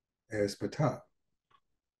as Ptah.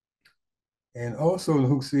 And also in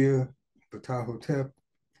Husia, Ptah Hotep,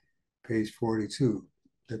 page 42,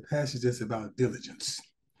 the passage that's about diligence.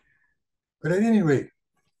 But at any rate,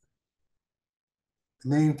 the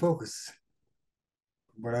main focus,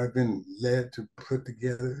 what I've been led to put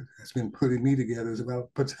together, has been putting me together, is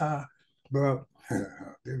about Ptah, about,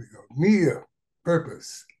 there we go, Nia,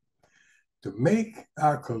 purpose, to make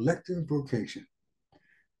our collective vocation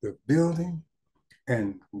the building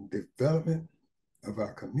and development of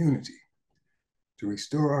our community, to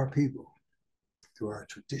restore our people to our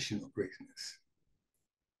traditional greatness.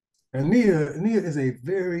 And Nia is a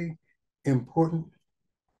very important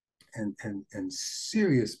and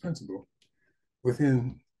serious principle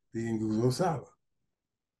within the Nguzo Saba.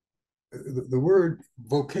 The word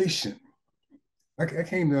vocation, I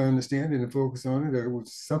came to understand it and focus on it. There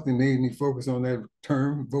was something made me focus on that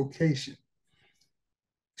term, vocation.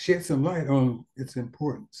 Shed some light on its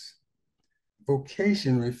importance.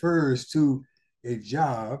 Vocation refers to a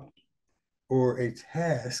job or a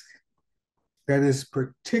task that is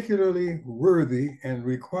particularly worthy and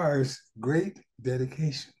requires great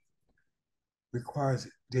dedication. Requires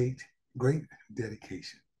great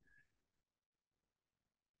dedication.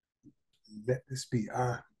 Let this be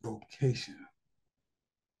our vocation,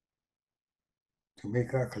 to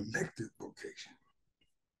make our collective vocation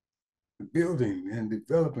the building and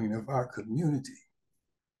developing of our community,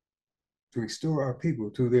 to restore our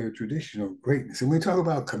people to their traditional greatness. And we talk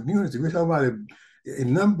about community, we're talking about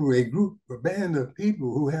a group, a band of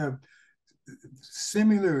people who have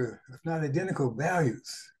similar, if not identical,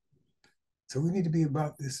 values. So we need to be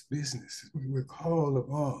about this business. We're called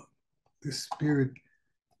upon this spirit,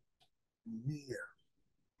 Nia,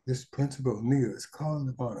 this principle, Nia, is calling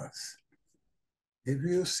upon us. Get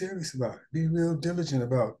real serious about it. Be real diligent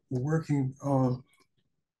about working on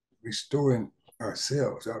restoring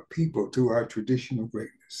ourselves, our people, to our traditional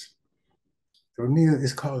greatness. So Nia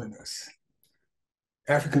is calling us,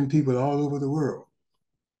 African people all over the world,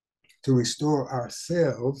 to restore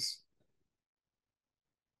ourselves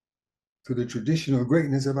to the traditional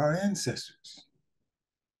greatness of our ancestors.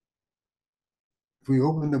 If we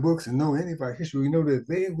open the books and know any of our history, we know that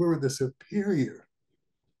they were the superior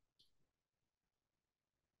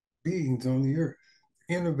beings on the earth,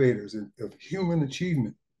 innovators of human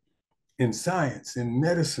achievement in science, in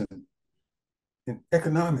medicine, in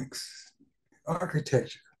economics,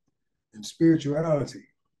 architecture, in spirituality,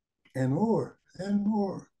 and more, and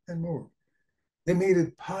more, and more. They made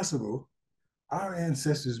it possible, our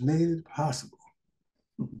ancestors made it possible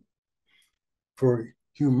for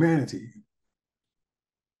humanity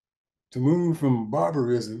to move from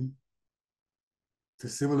barbarism to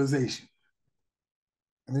civilization.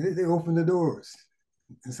 I mean, they opened the doors.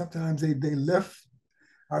 And sometimes they left,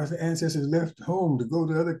 our ancestors left home to go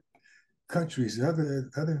to other countries,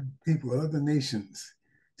 other people, other nations,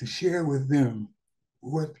 to share with them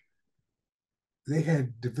what they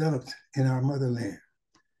had developed in our motherland.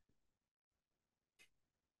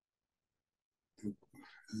 To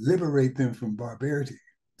liberate them from barbarity,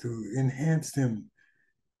 to enhance them,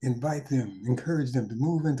 invite them, encourage them to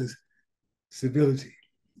move into civility,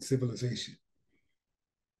 civilization.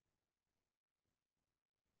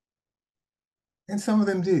 And some of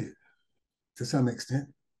them did, to some extent,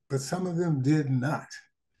 but some of them did not.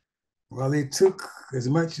 While they took as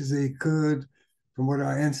much as they could from what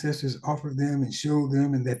our ancestors offered them and showed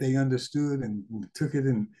them, and that they understood and took it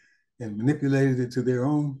and manipulated it to their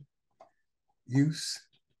own use,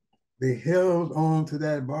 they held on to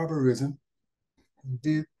that barbarism and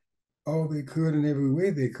did all they could in every way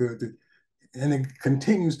they could to, and it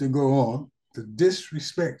continues to go on to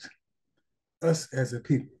disrespect us as a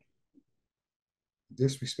people.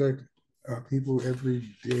 Disrespect our people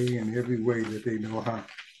every day in every way that they know how.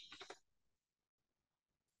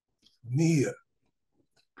 Nia,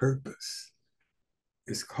 purpose,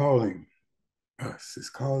 is calling us, is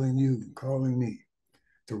calling you, calling me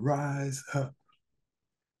to rise up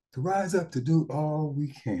to do all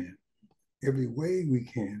we can, every way we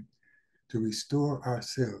can, to restore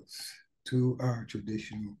ourselves to our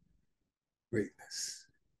traditional greatness.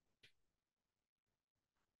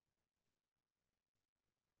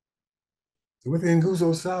 So within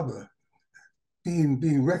Nguzo Saba,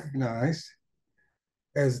 being recognized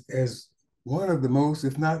as one of the most,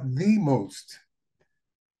 if not the most,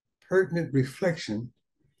 pertinent reflection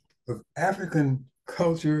of African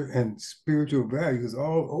culture and spiritual values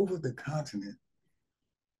all over the continent,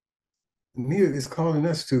 Nia is calling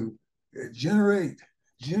us to generate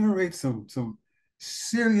some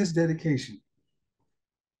serious dedication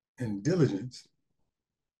and diligence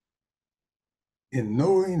in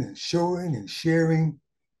knowing and showing and sharing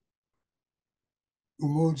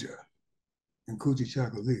Umoja and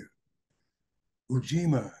Kujichagulia,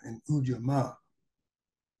 Ujima and Ujamaa,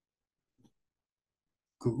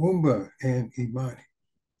 Kuumba and Imani.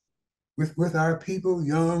 With our people,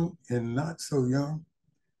 young and not so young,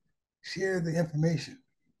 share the information.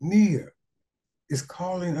 Nia is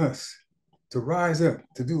calling us to rise up,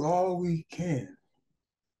 to do all we can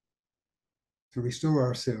to restore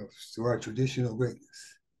ourselves to our traditional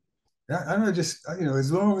greatness. I'm not just,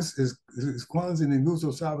 as long as Kwanzaa and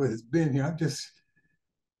Nguzo Saba has been here, I'm just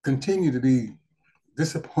continue to be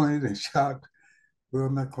disappointed and shocked. Well,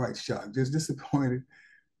 I'm not quite shocked, just disappointed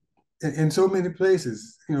in so many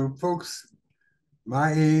places. Folks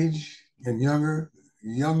my age and younger,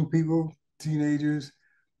 young people, teenagers,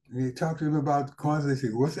 and you talk to them about Kwanzaa, they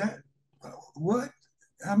say, what's that? What?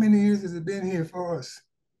 How many years has it been here for us?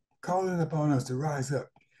 Calling upon us to rise up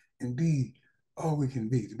and be all we can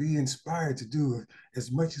be, to be inspired to do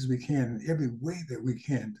as much as we can in every way that we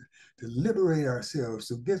can, to liberate ourselves,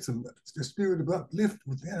 to get the spirit of uplift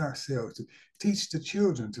within ourselves, to teach the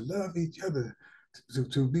children, to love each other,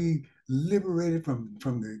 to be liberated from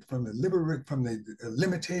the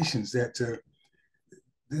limitations that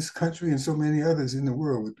this country and so many others in the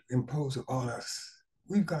world would impose upon us.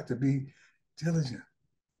 We've got to be diligent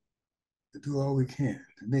to do all we can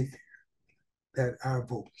to make that our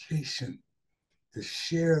vocation, to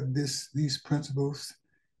share these principles,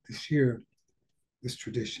 to share this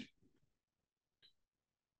tradition.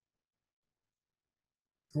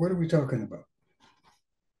 So what are we talking about?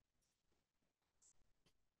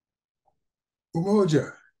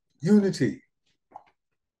 Umoja, unity.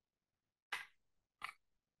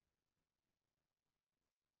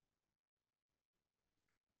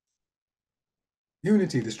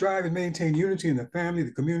 Unity, to strive and maintain unity in the family,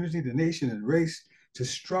 the community, the nation, and race, to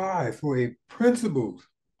strive for a principled,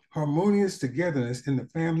 harmonious togetherness in the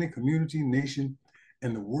family, community, nation,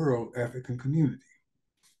 and the world African community.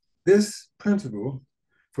 This principle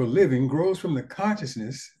for living grows from the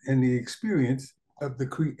consciousness and the experience of the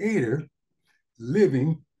Creator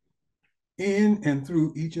living in and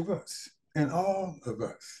through each of us and all of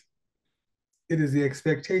us. It is the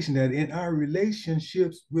expectation that in our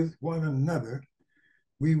relationships with one another,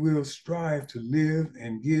 we will strive to live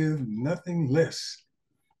and give nothing less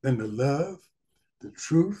than the love, the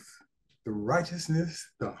truth, the righteousness,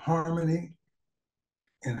 the harmony,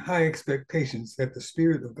 and high expectations that the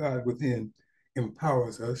Spirit of God within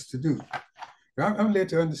empowers us to do. I'm led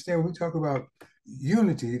to understand when we talk about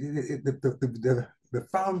unity, the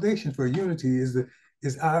foundation for unity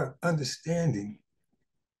is our understanding,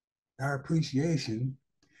 our appreciation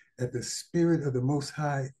that the Spirit of the Most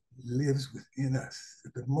High lives within us,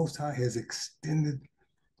 that the Most High has extended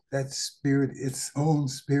that spirit, its own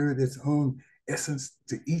essence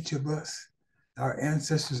to each of us. our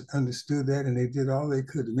ancestors understood that, and they did all they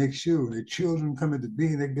could to make sure when their children come into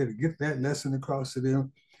being, they get that lesson across to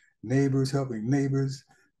them. Neighbors helping neighbors,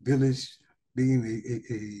 village being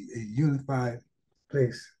a unified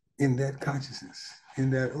place in that consciousness, in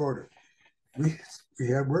that order. We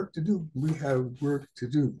have work to do. We have work to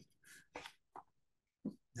do.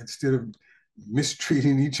 Instead of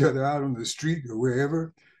mistreating each other out on the street or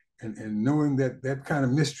wherever, and knowing that that kind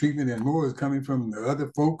of mistreatment and more is coming from the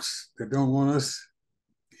other folks that don't want us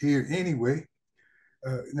here anyway,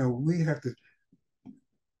 we have to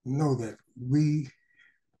know that we're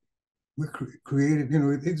created,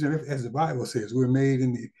 as the Bible says, we're made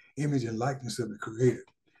in the image and likeness of the Creator.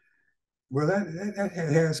 Well, that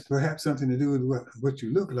has perhaps something to do with what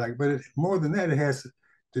you look like, but more than that, it has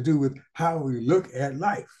to do with how we look at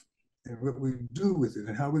life and what we do with it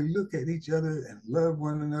and how we look at each other and love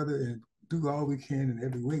one another and do all we can in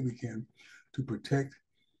every way we can to protect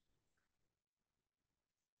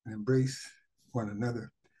and embrace one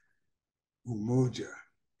another. Umoja,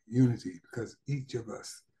 unity, because each of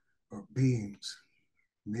us are beings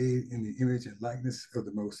made in the image and likeness of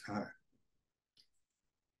the Most High.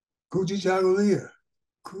 Kujichagulia,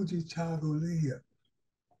 Kujichagulia.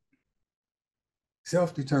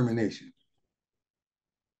 Self-determination.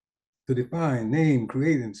 To define, name,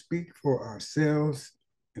 create, and speak for ourselves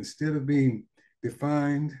instead of being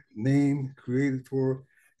defined, named, created for,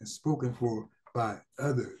 and spoken for by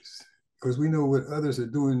others. Because we know what others are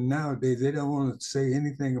doing nowadays. They don't want to say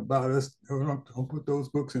anything about us. Don't put those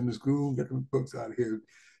books in the school, get them books out of here,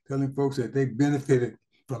 telling folks that they benefited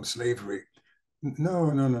from slavery.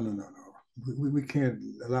 No. We can't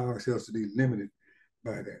allow ourselves to be limited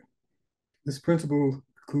by that. This principle,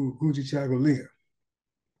 Kujichagulia,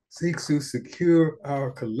 seeks to secure our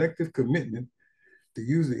collective commitment to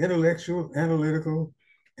use the intellectual, analytical,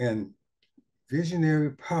 and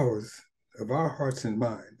visionary powers of our hearts and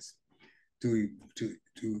minds to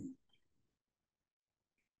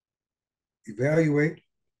evaluate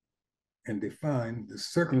and define the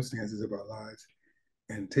circumstances of our lives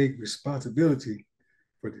and take responsibility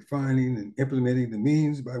for defining and implementing the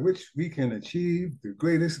means by which we can achieve the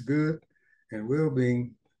greatest good and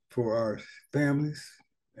well-being for our families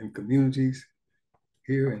and communities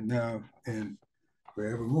here and now and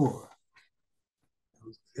forevermore.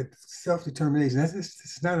 It's self-determination.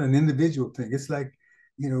 It's not an individual thing. It's like,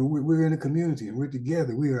 we're in a community and we're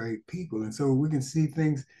together. We are a people. And so we can see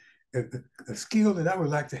things, a skill that I would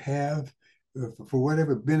like to have for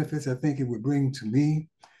whatever benefits I think it would bring to me.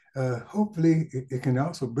 Hopefully it can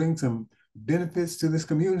also bring some benefits to this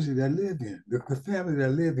community that I live in, the family that I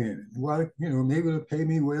live in. While, maybe it'll pay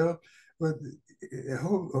me well, but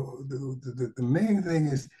the main thing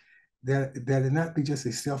is that it not be just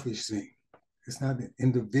a selfish thing. It's not an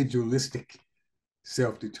individualistic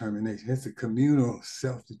self-determination. It's a communal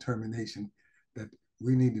self-determination that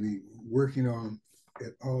we need to be working on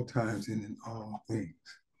at all times and in all things.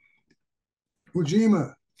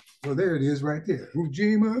 Ujima, well, there it is right there.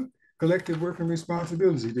 Ujima, collective working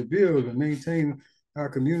responsibility to build and maintain our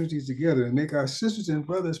communities together and make our sisters and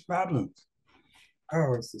brothers' problems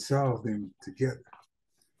ours to solve them together.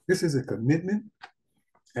 This is a commitment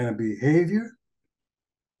and a behavior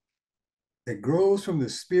that grows from the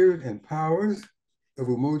spirit and powers of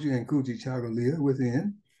Umoja and Kujichagulia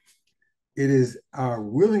within. It is our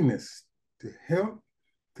willingness to help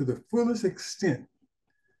to the fullest extent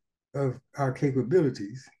of our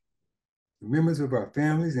capabilities, the members of our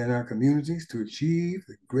families and our communities, to achieve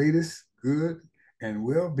the greatest good and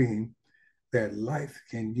well-being that life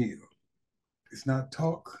can yield. It's not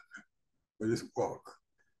talk, but it's walk.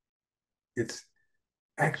 It's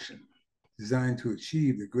action designed to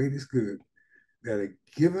achieve the greatest good that a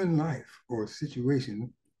given life or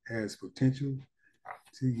situation has potential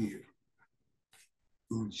to yield.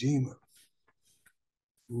 Ujima.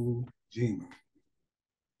 Ujima.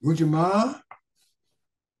 Ujamaa,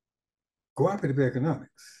 cooperative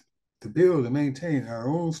economics, to build and maintain our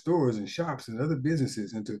own stores and shops and other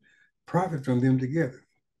businesses and to profit from them together.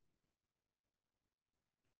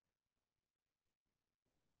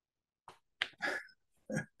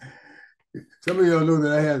 Some of y'all know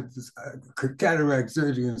that I had cataract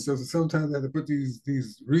surgery, and so sometimes I have to put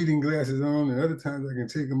these reading glasses on, and other times I can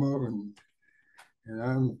take them off, and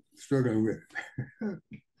I'm struggling with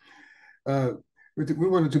it. We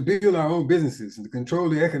wanted to build our own businesses and to control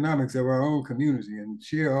the economics of our own community and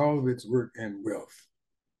share all of its work and wealth.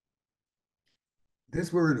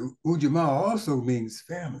 This word Ujamaa also means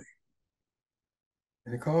family,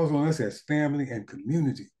 and it calls on us as family and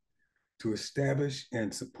community to establish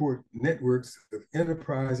and support networks of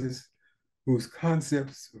enterprises whose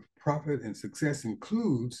concepts of profit and success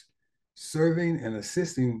includes serving and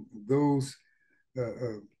assisting those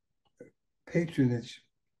patronage,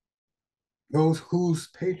 those whose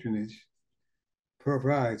patronage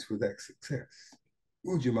provides for that success.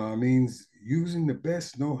 Ujamaa means using the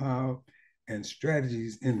best know-how and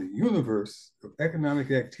strategies in the universe of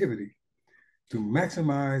economic activity to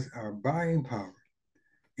maximize our buying power,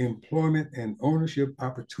 employment and ownership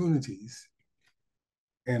opportunities,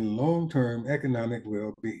 and long-term economic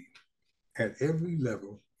well-being at every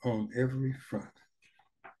level, on every front.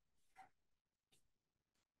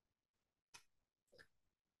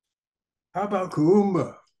 How about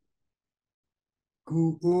Kuumba?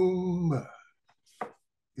 Kuumba.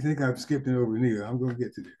 You think I'm skipping over Nia? I'm going to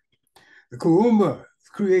get to that. The Kuumba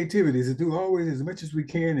creativity is to do always as much as we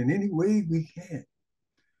can in any way we can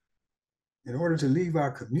in order to leave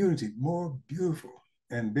our community more beautiful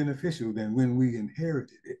and beneficial than when we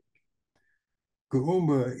inherited it.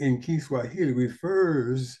 Kuumba in Kiswahili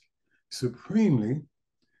refers supremely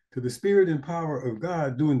to the spirit and power of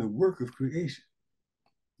God doing the work of creation.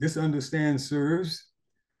 This understanding serves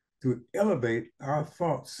to elevate our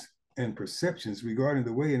thoughts and perceptions regarding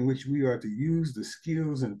the way in which we are to use the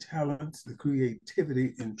skills and talents, the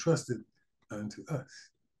creativity entrusted unto us.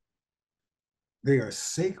 They are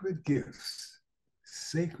sacred gifts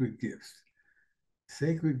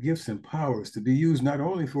and powers to be used not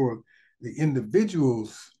only for the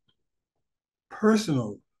individual's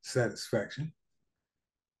personal satisfaction,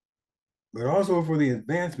 but also for the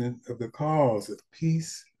advancement of the cause of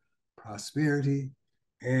peace, prosperity,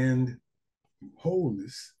 and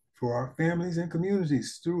wholeness for our families and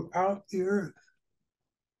communities throughout the earth.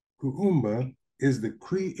 Kuumba is the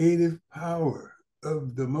creative power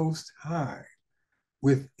of the Most High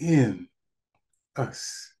within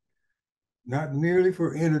us, not merely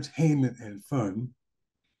for entertainment and fun,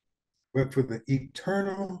 but for the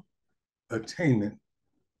eternal attainment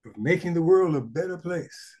of making the world a better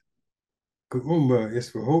place. Kuumba is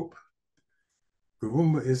for hope.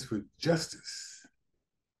 Kuumba is for justice.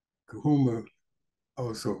 Kuumba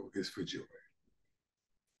also is for joy.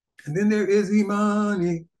 And then there is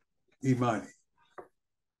Imani. Imani.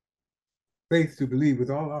 Faith to believe with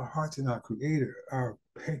all our hearts in our Creator, our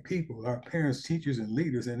people, our parents, teachers, and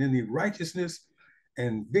leaders, and in the righteousness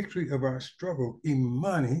and victory of our struggle.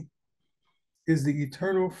 Imani is the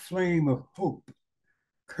eternal flame of hope,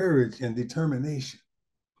 courage, and determination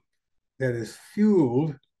that is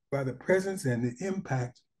fueled by the presence and the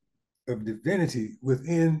impact of divinity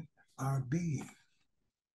within our being.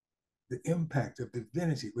 The impact of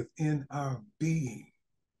divinity within our being.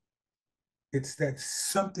 It's that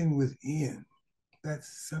something within, that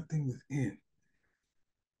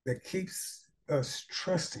keeps us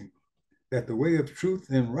trusting that the way of truth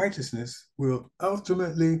and righteousness will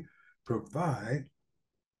ultimately provide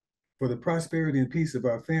for the prosperity and peace of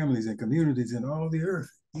our families and communities in all the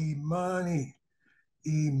earth. Imani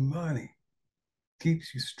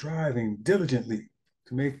keeps you striving diligently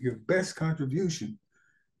to make your best contribution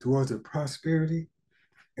towards the prosperity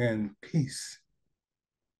and peace,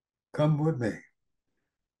 come what may.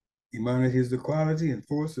 Imani is the quality and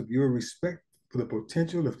force of your respect for the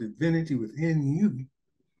potential of divinity within you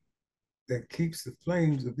that keeps the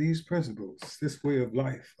flames of these principles, this way of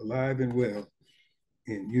life, alive and well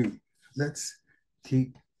in you. Let's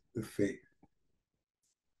keep the faith.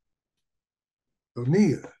 So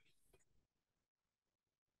Nia,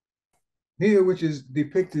 which is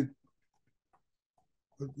depicted,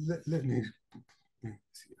 let me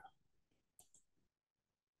see.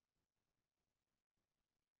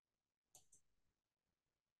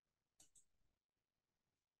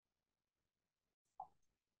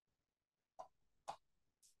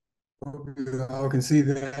 Hope you all can see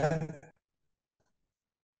that.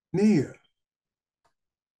 Nia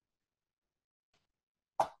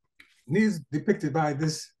is depicted by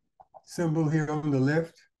this symbol here on the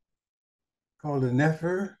left called a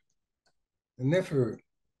nefer. A nefer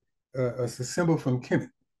is a symbol from Kemet.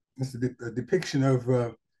 It's a depiction of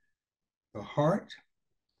the heart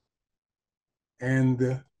and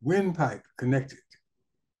the windpipe connected.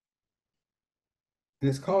 And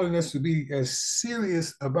it's calling us to be as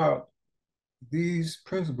serious about these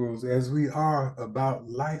principles as we are about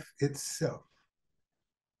life itself.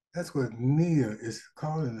 That's what Nia is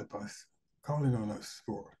calling on us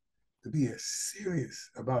for, to be as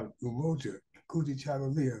serious about Umoja,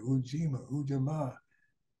 Kujichagulia, Ujima, Ujamaa,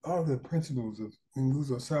 all the principles of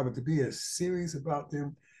Nguzo Saba, to be as serious about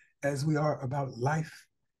them as we are about life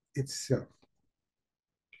itself.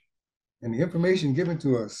 And the information given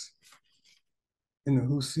to us in the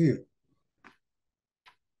Husia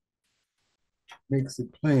makes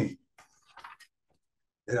it plain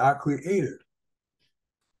that our Creator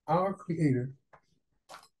our Creator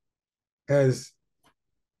has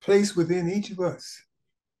placed within each of us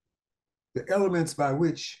the elements by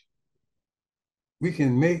which we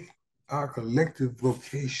can make our collective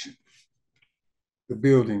vocation the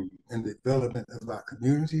building and development of our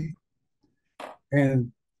community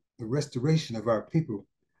and the restoration of our people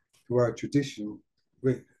to our traditional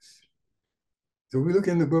greatness. So we look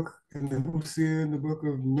in the book, in the Hosea, in the book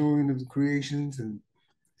of knowing of the creations, and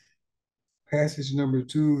passage number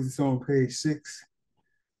 2 is on page 6.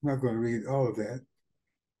 I'm not going to read all of that,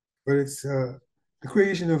 but it's the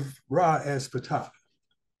creation of Ra as Ptah.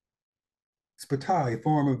 Ptah, a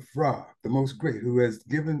form of Ra, the most great, who has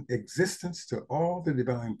given existence to all the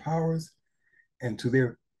divine powers and to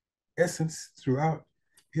their essence throughout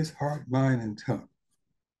his heart, mind, and tongue.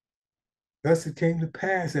 Thus it came to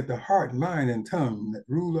pass that the heart, mind, and tongue that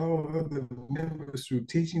rule all other members through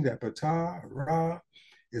teaching that Ptah, Ra,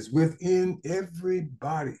 is within every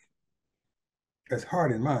body as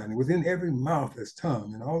heart and mind, and within every mouth as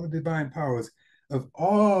tongue, and all the divine powers of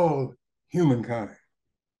all humankind.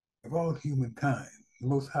 Of all humankind, the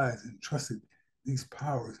Most High has entrusted these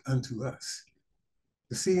powers unto us.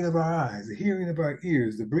 The seeing of our eyes, the hearing of our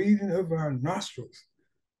ears, the breathing of our nostrils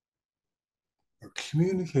are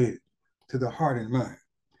communicated to the heart and mind.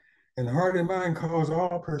 And the heart and mind cause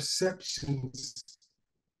all perceptions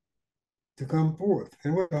to come forth.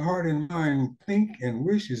 And what the heart and mind think and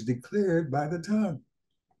wish is declared by the tongue.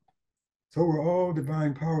 So were all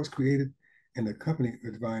divine powers created and the company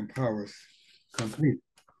of divine powers complete.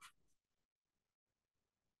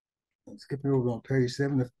 I'm skipping over on page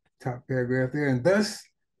 7, the top paragraph there. And thus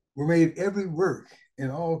were made every work in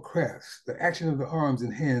all crafts, the action of the arms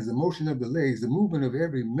and hands, the motion of the legs, the movement of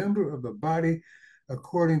every member of the body,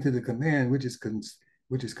 according to the command which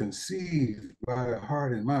is conceived by the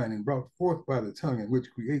heart and mind and brought forth by the tongue, and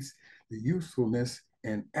which creates the usefulness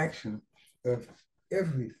and action of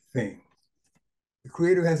everything. The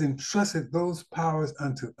Creator has entrusted those powers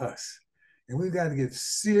unto us. And we've got to get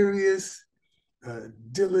serious,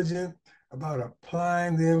 diligent about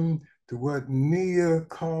applying them to what Nia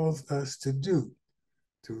calls us to do,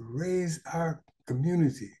 to raise our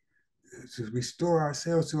community, to restore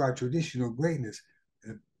ourselves to our traditional greatness,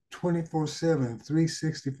 24/7,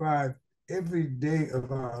 365, every day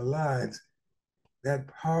of our lives. That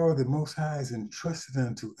power the Most High has entrusted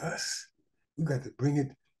unto us, we've got to bring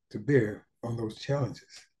it to bear on those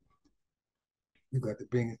challenges. We've got to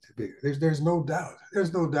bring it to bear. There's no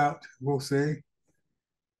doubt, we'll say,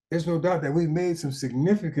 there's no doubt that we've made some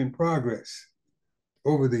significant progress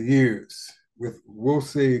over the years with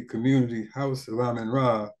Wosei Community House of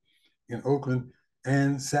Amen-Ra in Oakland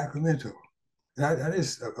and Sacramento. And I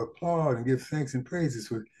just applaud and give thanks and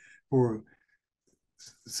praises for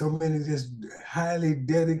so many just highly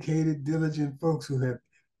dedicated, diligent folks who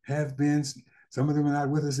have been. Some of them are not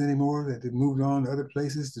with us anymore, that they've moved on to other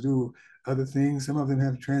places to do other things. Some of them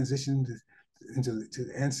have transitioned into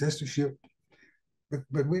ancestorship.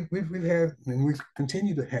 But we've had, and we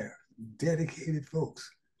continue to have, dedicated folks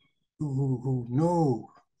who know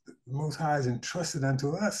the Most High has entrusted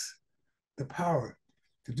unto us the power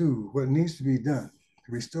to do what needs to be done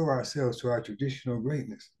to restore ourselves to our traditional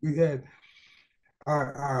greatness. We had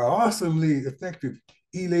our awesomely effective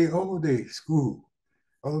Ile Ode school.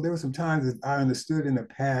 Although there were some times that I understood in the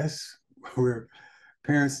past where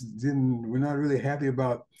parents were not really happy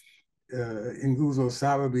about Nguzo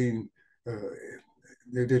Saba being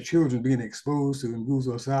their children being exposed to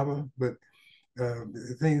Nguzo Saba, but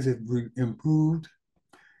things have improved.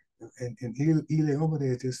 And Ile Ode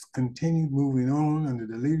has just continued moving on under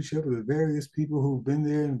the leadership of the various people who've been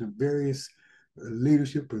there in the various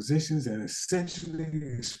leadership positions, and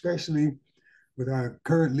especially with our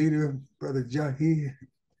current leader, Brother Jahi,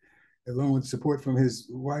 along with support from his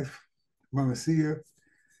wife, Mama Sia,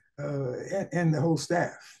 and the whole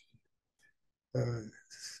staff.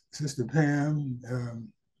 Sister Pam,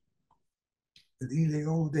 Ile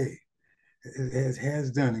Ode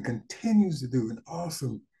has done and continues to do an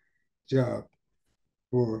awesome job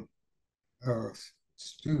for our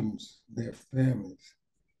students, their families.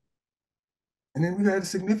 And then we've had a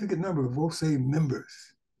significant number of Wosei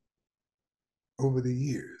members over the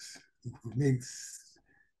years who made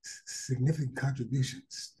significant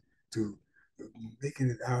contributions to making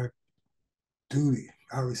it our duty,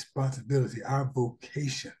 our responsibility, our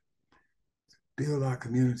vocation to build our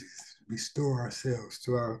communities, restore ourselves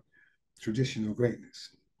to our traditional greatness.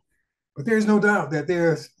 But there's no doubt that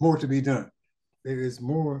there's more to be done. There is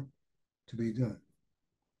more to be done.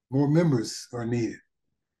 More members are needed.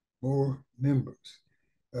 More members.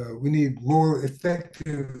 We need more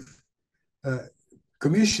effective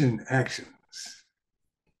commission actions.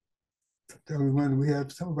 we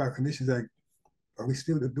have some of our commissions like, are we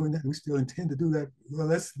still doing that? We still intend to do that? Well,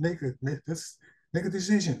 let's make a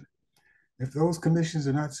decision. If those commissions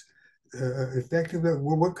are not effective, well,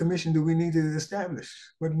 what commission do we need to establish?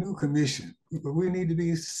 What new commission? We need to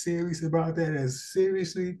be serious about that, as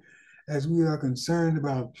seriously as we are concerned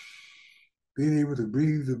about being able to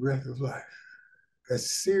breathe the breath of life. As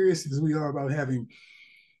serious as we are about having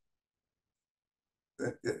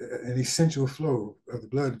an essential flow of the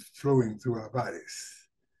blood flowing through our bodies,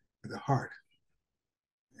 the heart,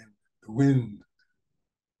 and the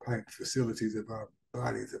windpipe facilities of our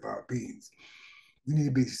bodies, of our beings. We need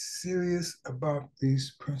to be serious about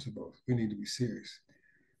these principles. We need to be serious.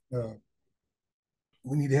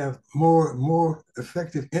 We need to have more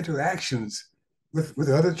effective interactions with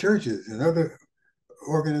other churches and other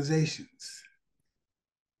organizations.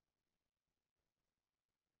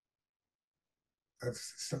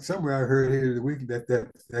 Somewhere I heard here the week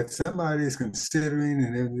that somebody is considering,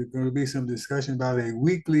 and there's going to be some discussion about a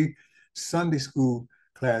weekly Sunday school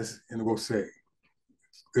class in Wosay.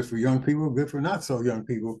 Good for young people, good for not so young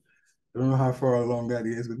people. I don't know how far along that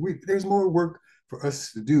is, but there's more work for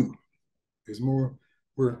us to do. There's more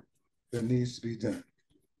work that needs to be done.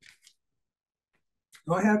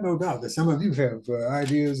 Well, I have no doubt that some of you have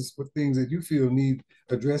ideas for things that you feel need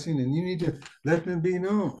addressing, and you need to let them be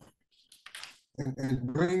known and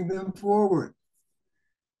bring them forward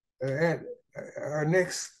at our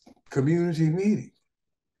next community meeting.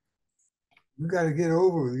 We got to get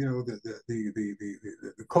over,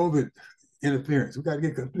 the COVID interference. We got to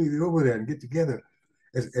get completely over that and get together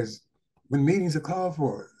as when meetings are called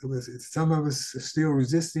for. Some of us are still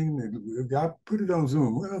resisting, and I put it on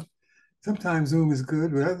Zoom. Well, sometimes Zoom is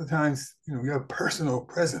good, but other times, you have personal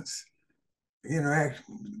presence,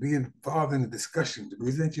 interaction, be involved in the discussion, to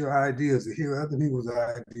present your ideas, to hear other people's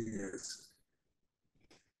ideas.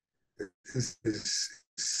 It's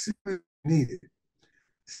seriously needed,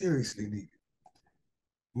 seriously needed.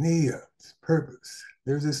 Nia, purpose.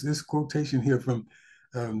 There's this quotation here from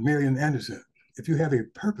Marian Anderson. If you have a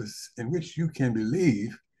purpose in which you can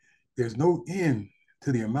believe, there's no end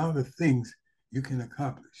to the amount of things you can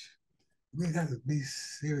accomplish. We have to be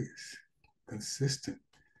serious, consistent,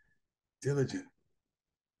 diligent,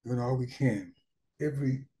 doing all we can,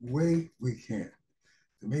 every way we can,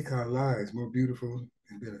 to make our lives more beautiful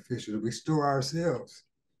and beneficial, to restore ourselves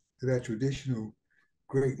to that traditional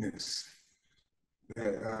greatness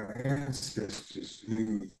that our ancestors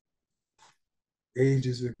knew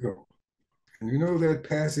ages ago. And you know that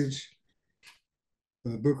passage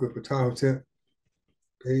from the book of Ptahhotep,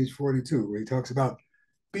 page 42, where he talks about,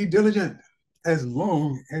 be diligent as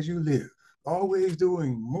long as you live, always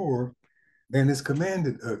doing more than is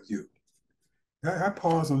commanded of you. I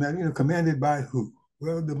pause on that, commanded by who?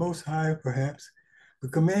 Well, the Most High, perhaps,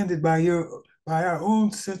 but commanded by our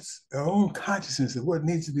own sense, our own consciousness of what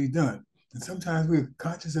needs to be done. And sometimes we're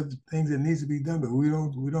conscious of the things that needs to be done, but we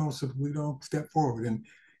don't step forward and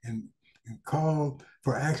call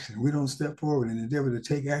for action. We don't step forward and endeavor to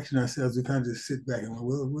take action ourselves. We kind of just sit back and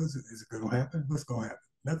well, is it going to happen? What's going to happen?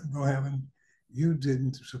 Nothing's going to happen. You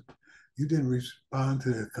didn't respond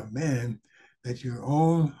to the command that your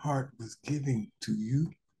own heart was giving to you,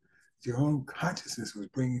 your own consciousness was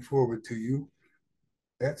bringing forward to you.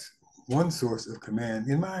 That's one source of command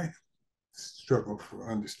in my struggle for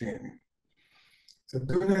understanding. So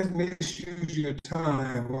do not misuse your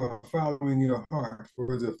time while following your heart,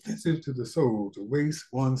 for it is offensive to the soul to waste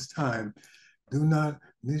one's time. Do not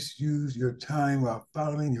misuse your time while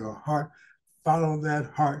following your heart. Follow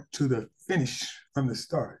that heart to the finish from the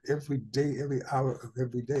start, every day, every hour of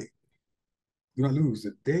every day. Do not lose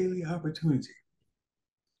the daily opportunity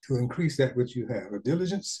to increase that which you have. A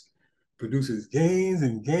diligence produces gains,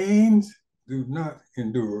 and gains do not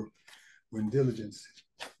endure when diligence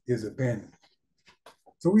is abandoned.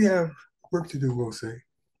 So we have work to do, we'll say.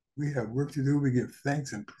 We have work to do. We give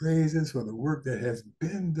thanks and praises for the work that has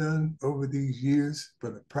been done over these years,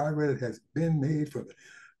 for the progress that has been made, for the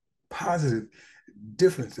positive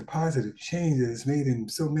difference, the positive change that it's made in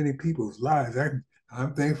so many people's lives.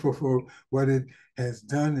 I'm thankful for what it has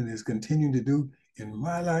done and is continuing to do in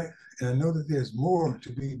my life. And I know that there's more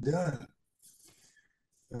to be done.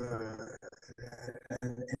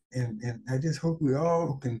 And I just hope we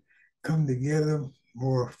all can come together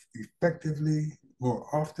more effectively, more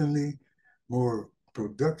oftenly, more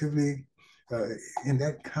productively, in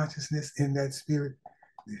that consciousness, in that spirit,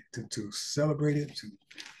 to celebrate it, to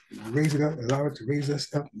raise it up, allow it to raise us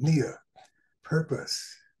up. Nia,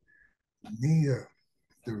 purpose. Nia,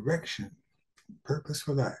 direction, purpose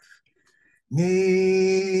for life.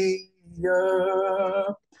 Nia,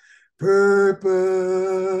 purpose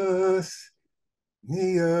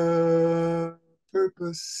me a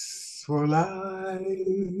purpose for life,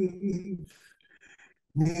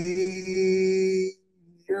 me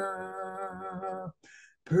a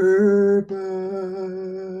purpose,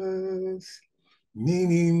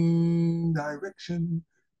 meaning, direction,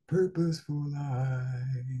 purpose for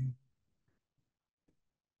life.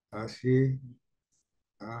 Ashe,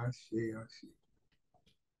 ashe, ashe.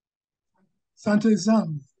 Sante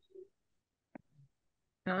Sam.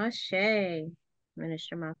 Ashe,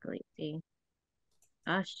 Minister Makalisi.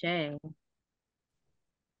 Ashe.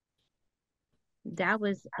 That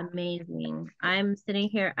was amazing. I'm sitting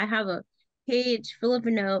here, I have a page full of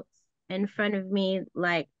notes in front of me,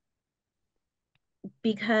 like,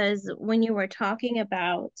 because when you were talking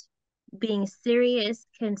about being serious,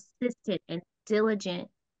 consistent, and diligent,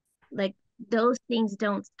 like those things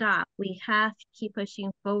don't stop. We have to keep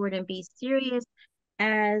pushing forward and be serious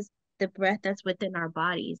as the breath that's within our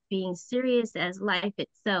bodies, being serious as life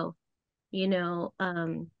itself. You know,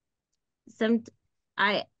 some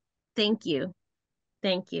I thank you,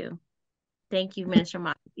 thank you, thank you, Minister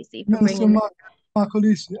Makisi, for Minister bringing.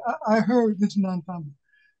 Makalisi, I heard this non-family.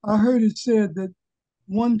 I heard it said that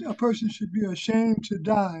a person should be ashamed to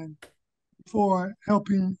die for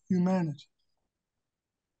helping humanity.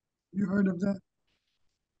 You heard of that?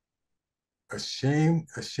 Ashamed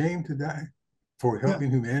to die for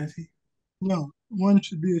helping humanity? No, one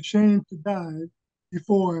should be ashamed to die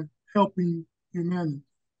before helping humanity.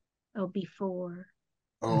 Oh, before.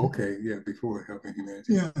 Oh, okay, yeah, before helping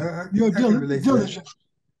humanity. Yeah, you're diligent.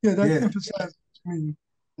 Yeah, that yeah. emphasizes me.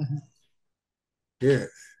 Mm-hmm. Yes.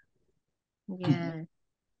 Yeah.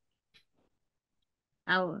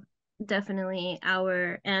 Definitely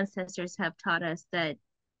our ancestors have taught us that,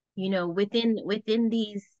 you know, within the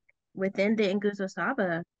Nguzo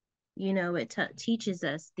Saba, you know, it teaches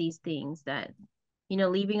us these things that, you know,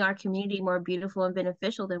 leaving our community more beautiful and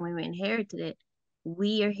beneficial than when we inherited it.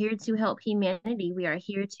 We are here to help humanity. We are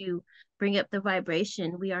here to bring up the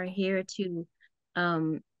vibration. We are here to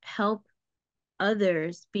help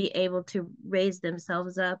others be able to raise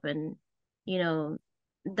themselves up. And, you know,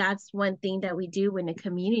 that's one thing that we do in the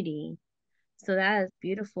community. So that is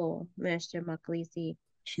beautiful, Mr. Makalisi.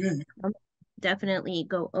 Sure. Definitely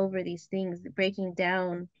go over these things, breaking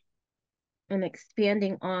down and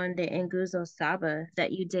expanding on the Nguzo Saba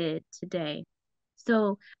that you did today.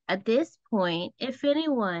 So at this point, if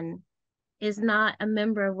anyone is not a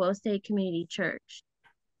member of Will State Community Church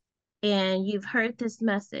and you've heard this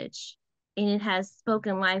message and it has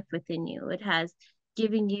spoken life within you, it has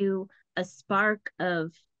given you a spark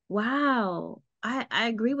of, wow, I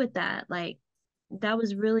agree with that. Like that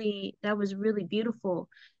was really beautiful.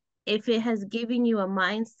 If it has given you a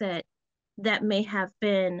mindset that may have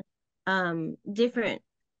been different,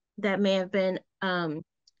 that may have been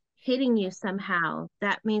hitting you somehow,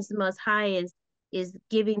 that means the Most High is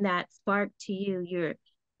giving that spark to you.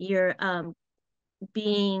 You're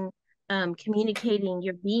being communicating,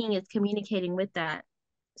 your being is communicating with that.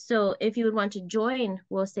 So if you would want to join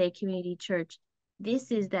Will Say Community Church,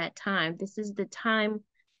 this is that time. This is the time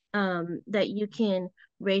that you can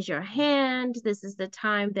raise your hand. This is the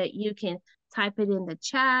time that you can type it in the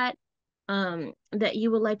chat that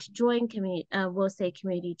you would like to join Will Say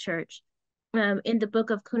Community Church. In the book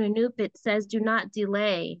of Kunanup, it says, do not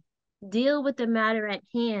delay. Deal with the matter at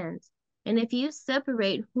hand. And if you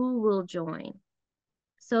separate, who will join?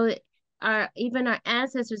 So even our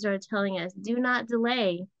ancestors are telling us, do not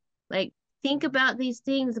delay. Like, think about these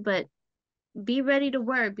things, but be ready to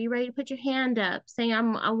work. Be ready to put your hand up, saying,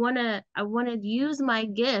 I wanna use my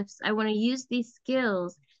gifts. I want to use these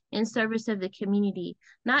skills in service of the community.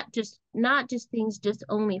 Not just things just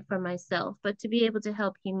only for myself, but to be able to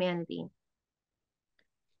help humanity.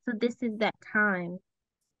 So this is that time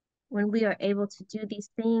when we are able to do these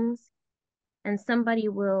things, and somebody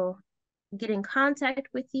will get in contact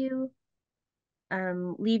with you,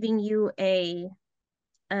 leaving you a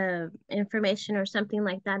information or something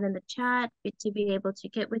like that in the chat to be able to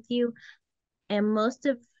get with you. And most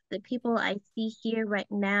of the people I see here right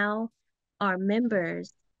now are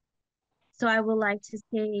members. So I would like to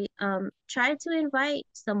say, try to invite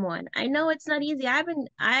someone. I know it's not easy. I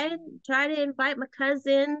try to invite my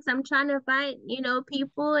cousins. I'm trying to invite,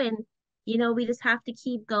 people, and, we just have to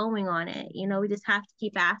keep going on it. We just have to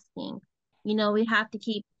keep asking. We have to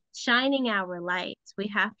keep shining our lights. We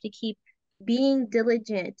have to keep being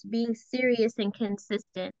diligent, being serious and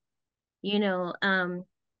consistent, and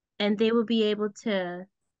they will be able to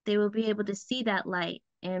see that light,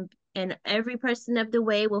 and every person of the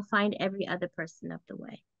way will find every other person of the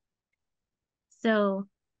way. So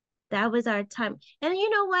That was our time. And you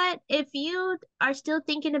know what? If you are still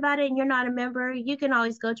thinking about it and you're not a member, you can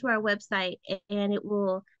always go to our website and it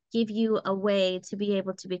will give you a way to be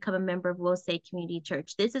able to become a member of Will Say Community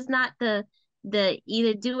Church. This is not the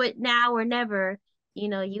either do it now or never. You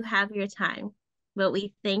know, you have your time, but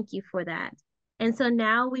we thank you for that. And so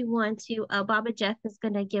now we want to, Baba Jeff is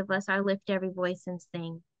going to give us our Lift Every Voice and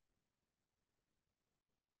Sing.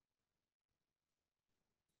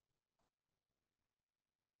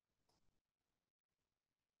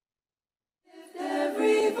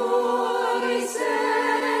 Every voice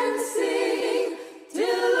and sing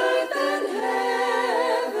till earth and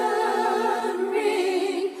heaven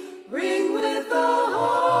ring with the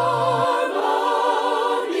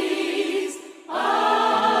harmonies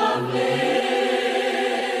of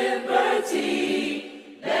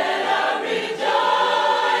liberty. Let our rejoicing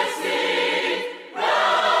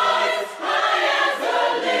rise high as the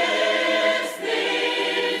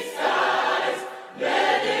listening skies.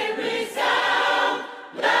 Let it resound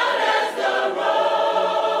loud as the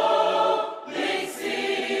rolling sea.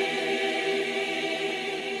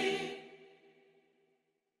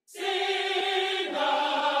 Sing a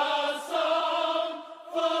song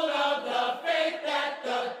full of the faith that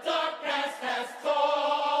the dark past has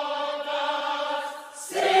taught us.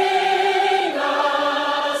 Sing a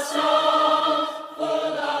song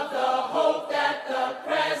full of the hope that the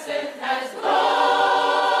present has brought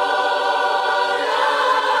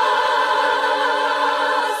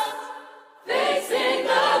us. Facing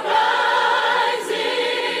the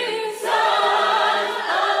rising sun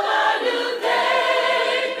of our new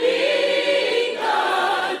day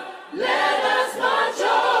begun, let us march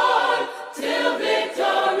on till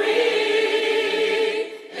victory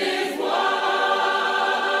is won.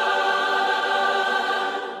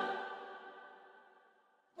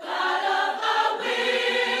 God of our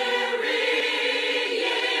weary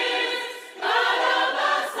years, God of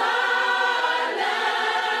our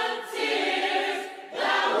silent tears,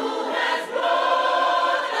 Thou who has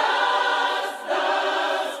brought us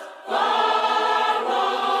thus far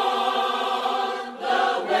on the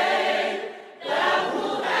way, Thou who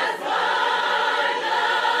has violent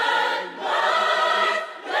might,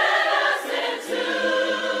 let us into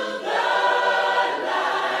the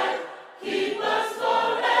light. Keep us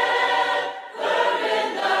forever in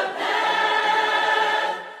the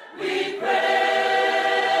path we pray.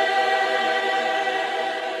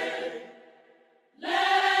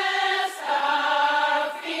 Lest our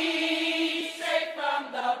feet stray from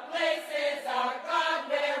the places, our God,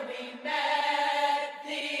 where we met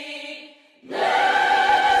Thee.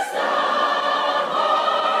 Lest our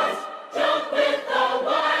hearts, drunk with the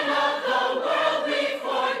wine of the world, we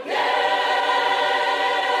forget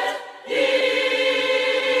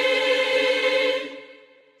Thee.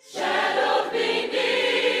 Shadowed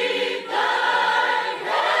beneath Thy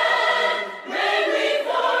hand, may we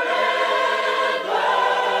forever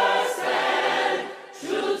stand,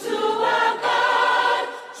 true to our God,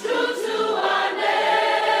 true to our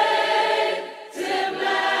native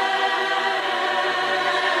land.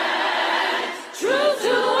 True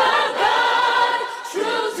to our God,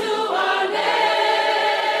 true to our native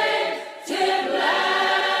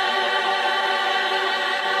land.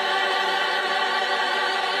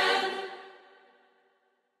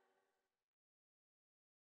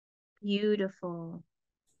 Beautiful.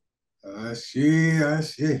 Ashe,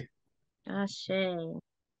 ashe. Ashe.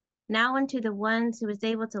 Now unto the ones who is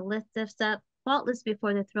able to lift us up faultless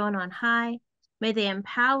before the throne on high, may they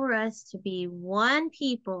empower us to be one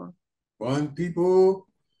people One people,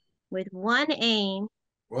 with one aim,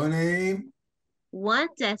 one aim, one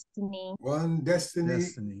destiny, one destiny,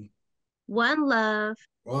 Destiny, one love,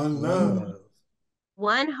 one one love, love,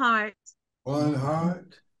 one heart, one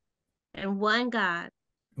heart, and one God.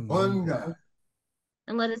 one God.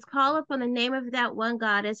 And let us call upon the name of that one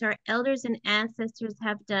God as our elders and ancestors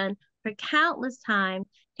have done for countless time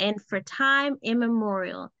and for time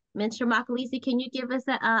immemorial. Minister Makalisi, can you give us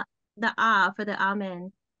the ah for the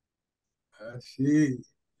amen? Ashe.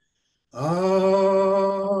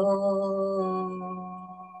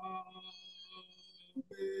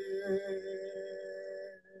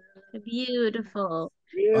 Beautiful.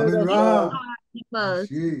 Amen. You Beautiful. are the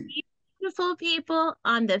most Ashe. beautiful people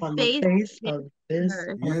on the On the face face of of this this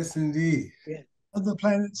earth. Yes, indeed. earth. Other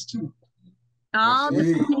planets too. All the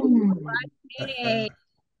Ashe. planets.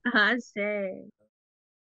 Ashe. Ashe.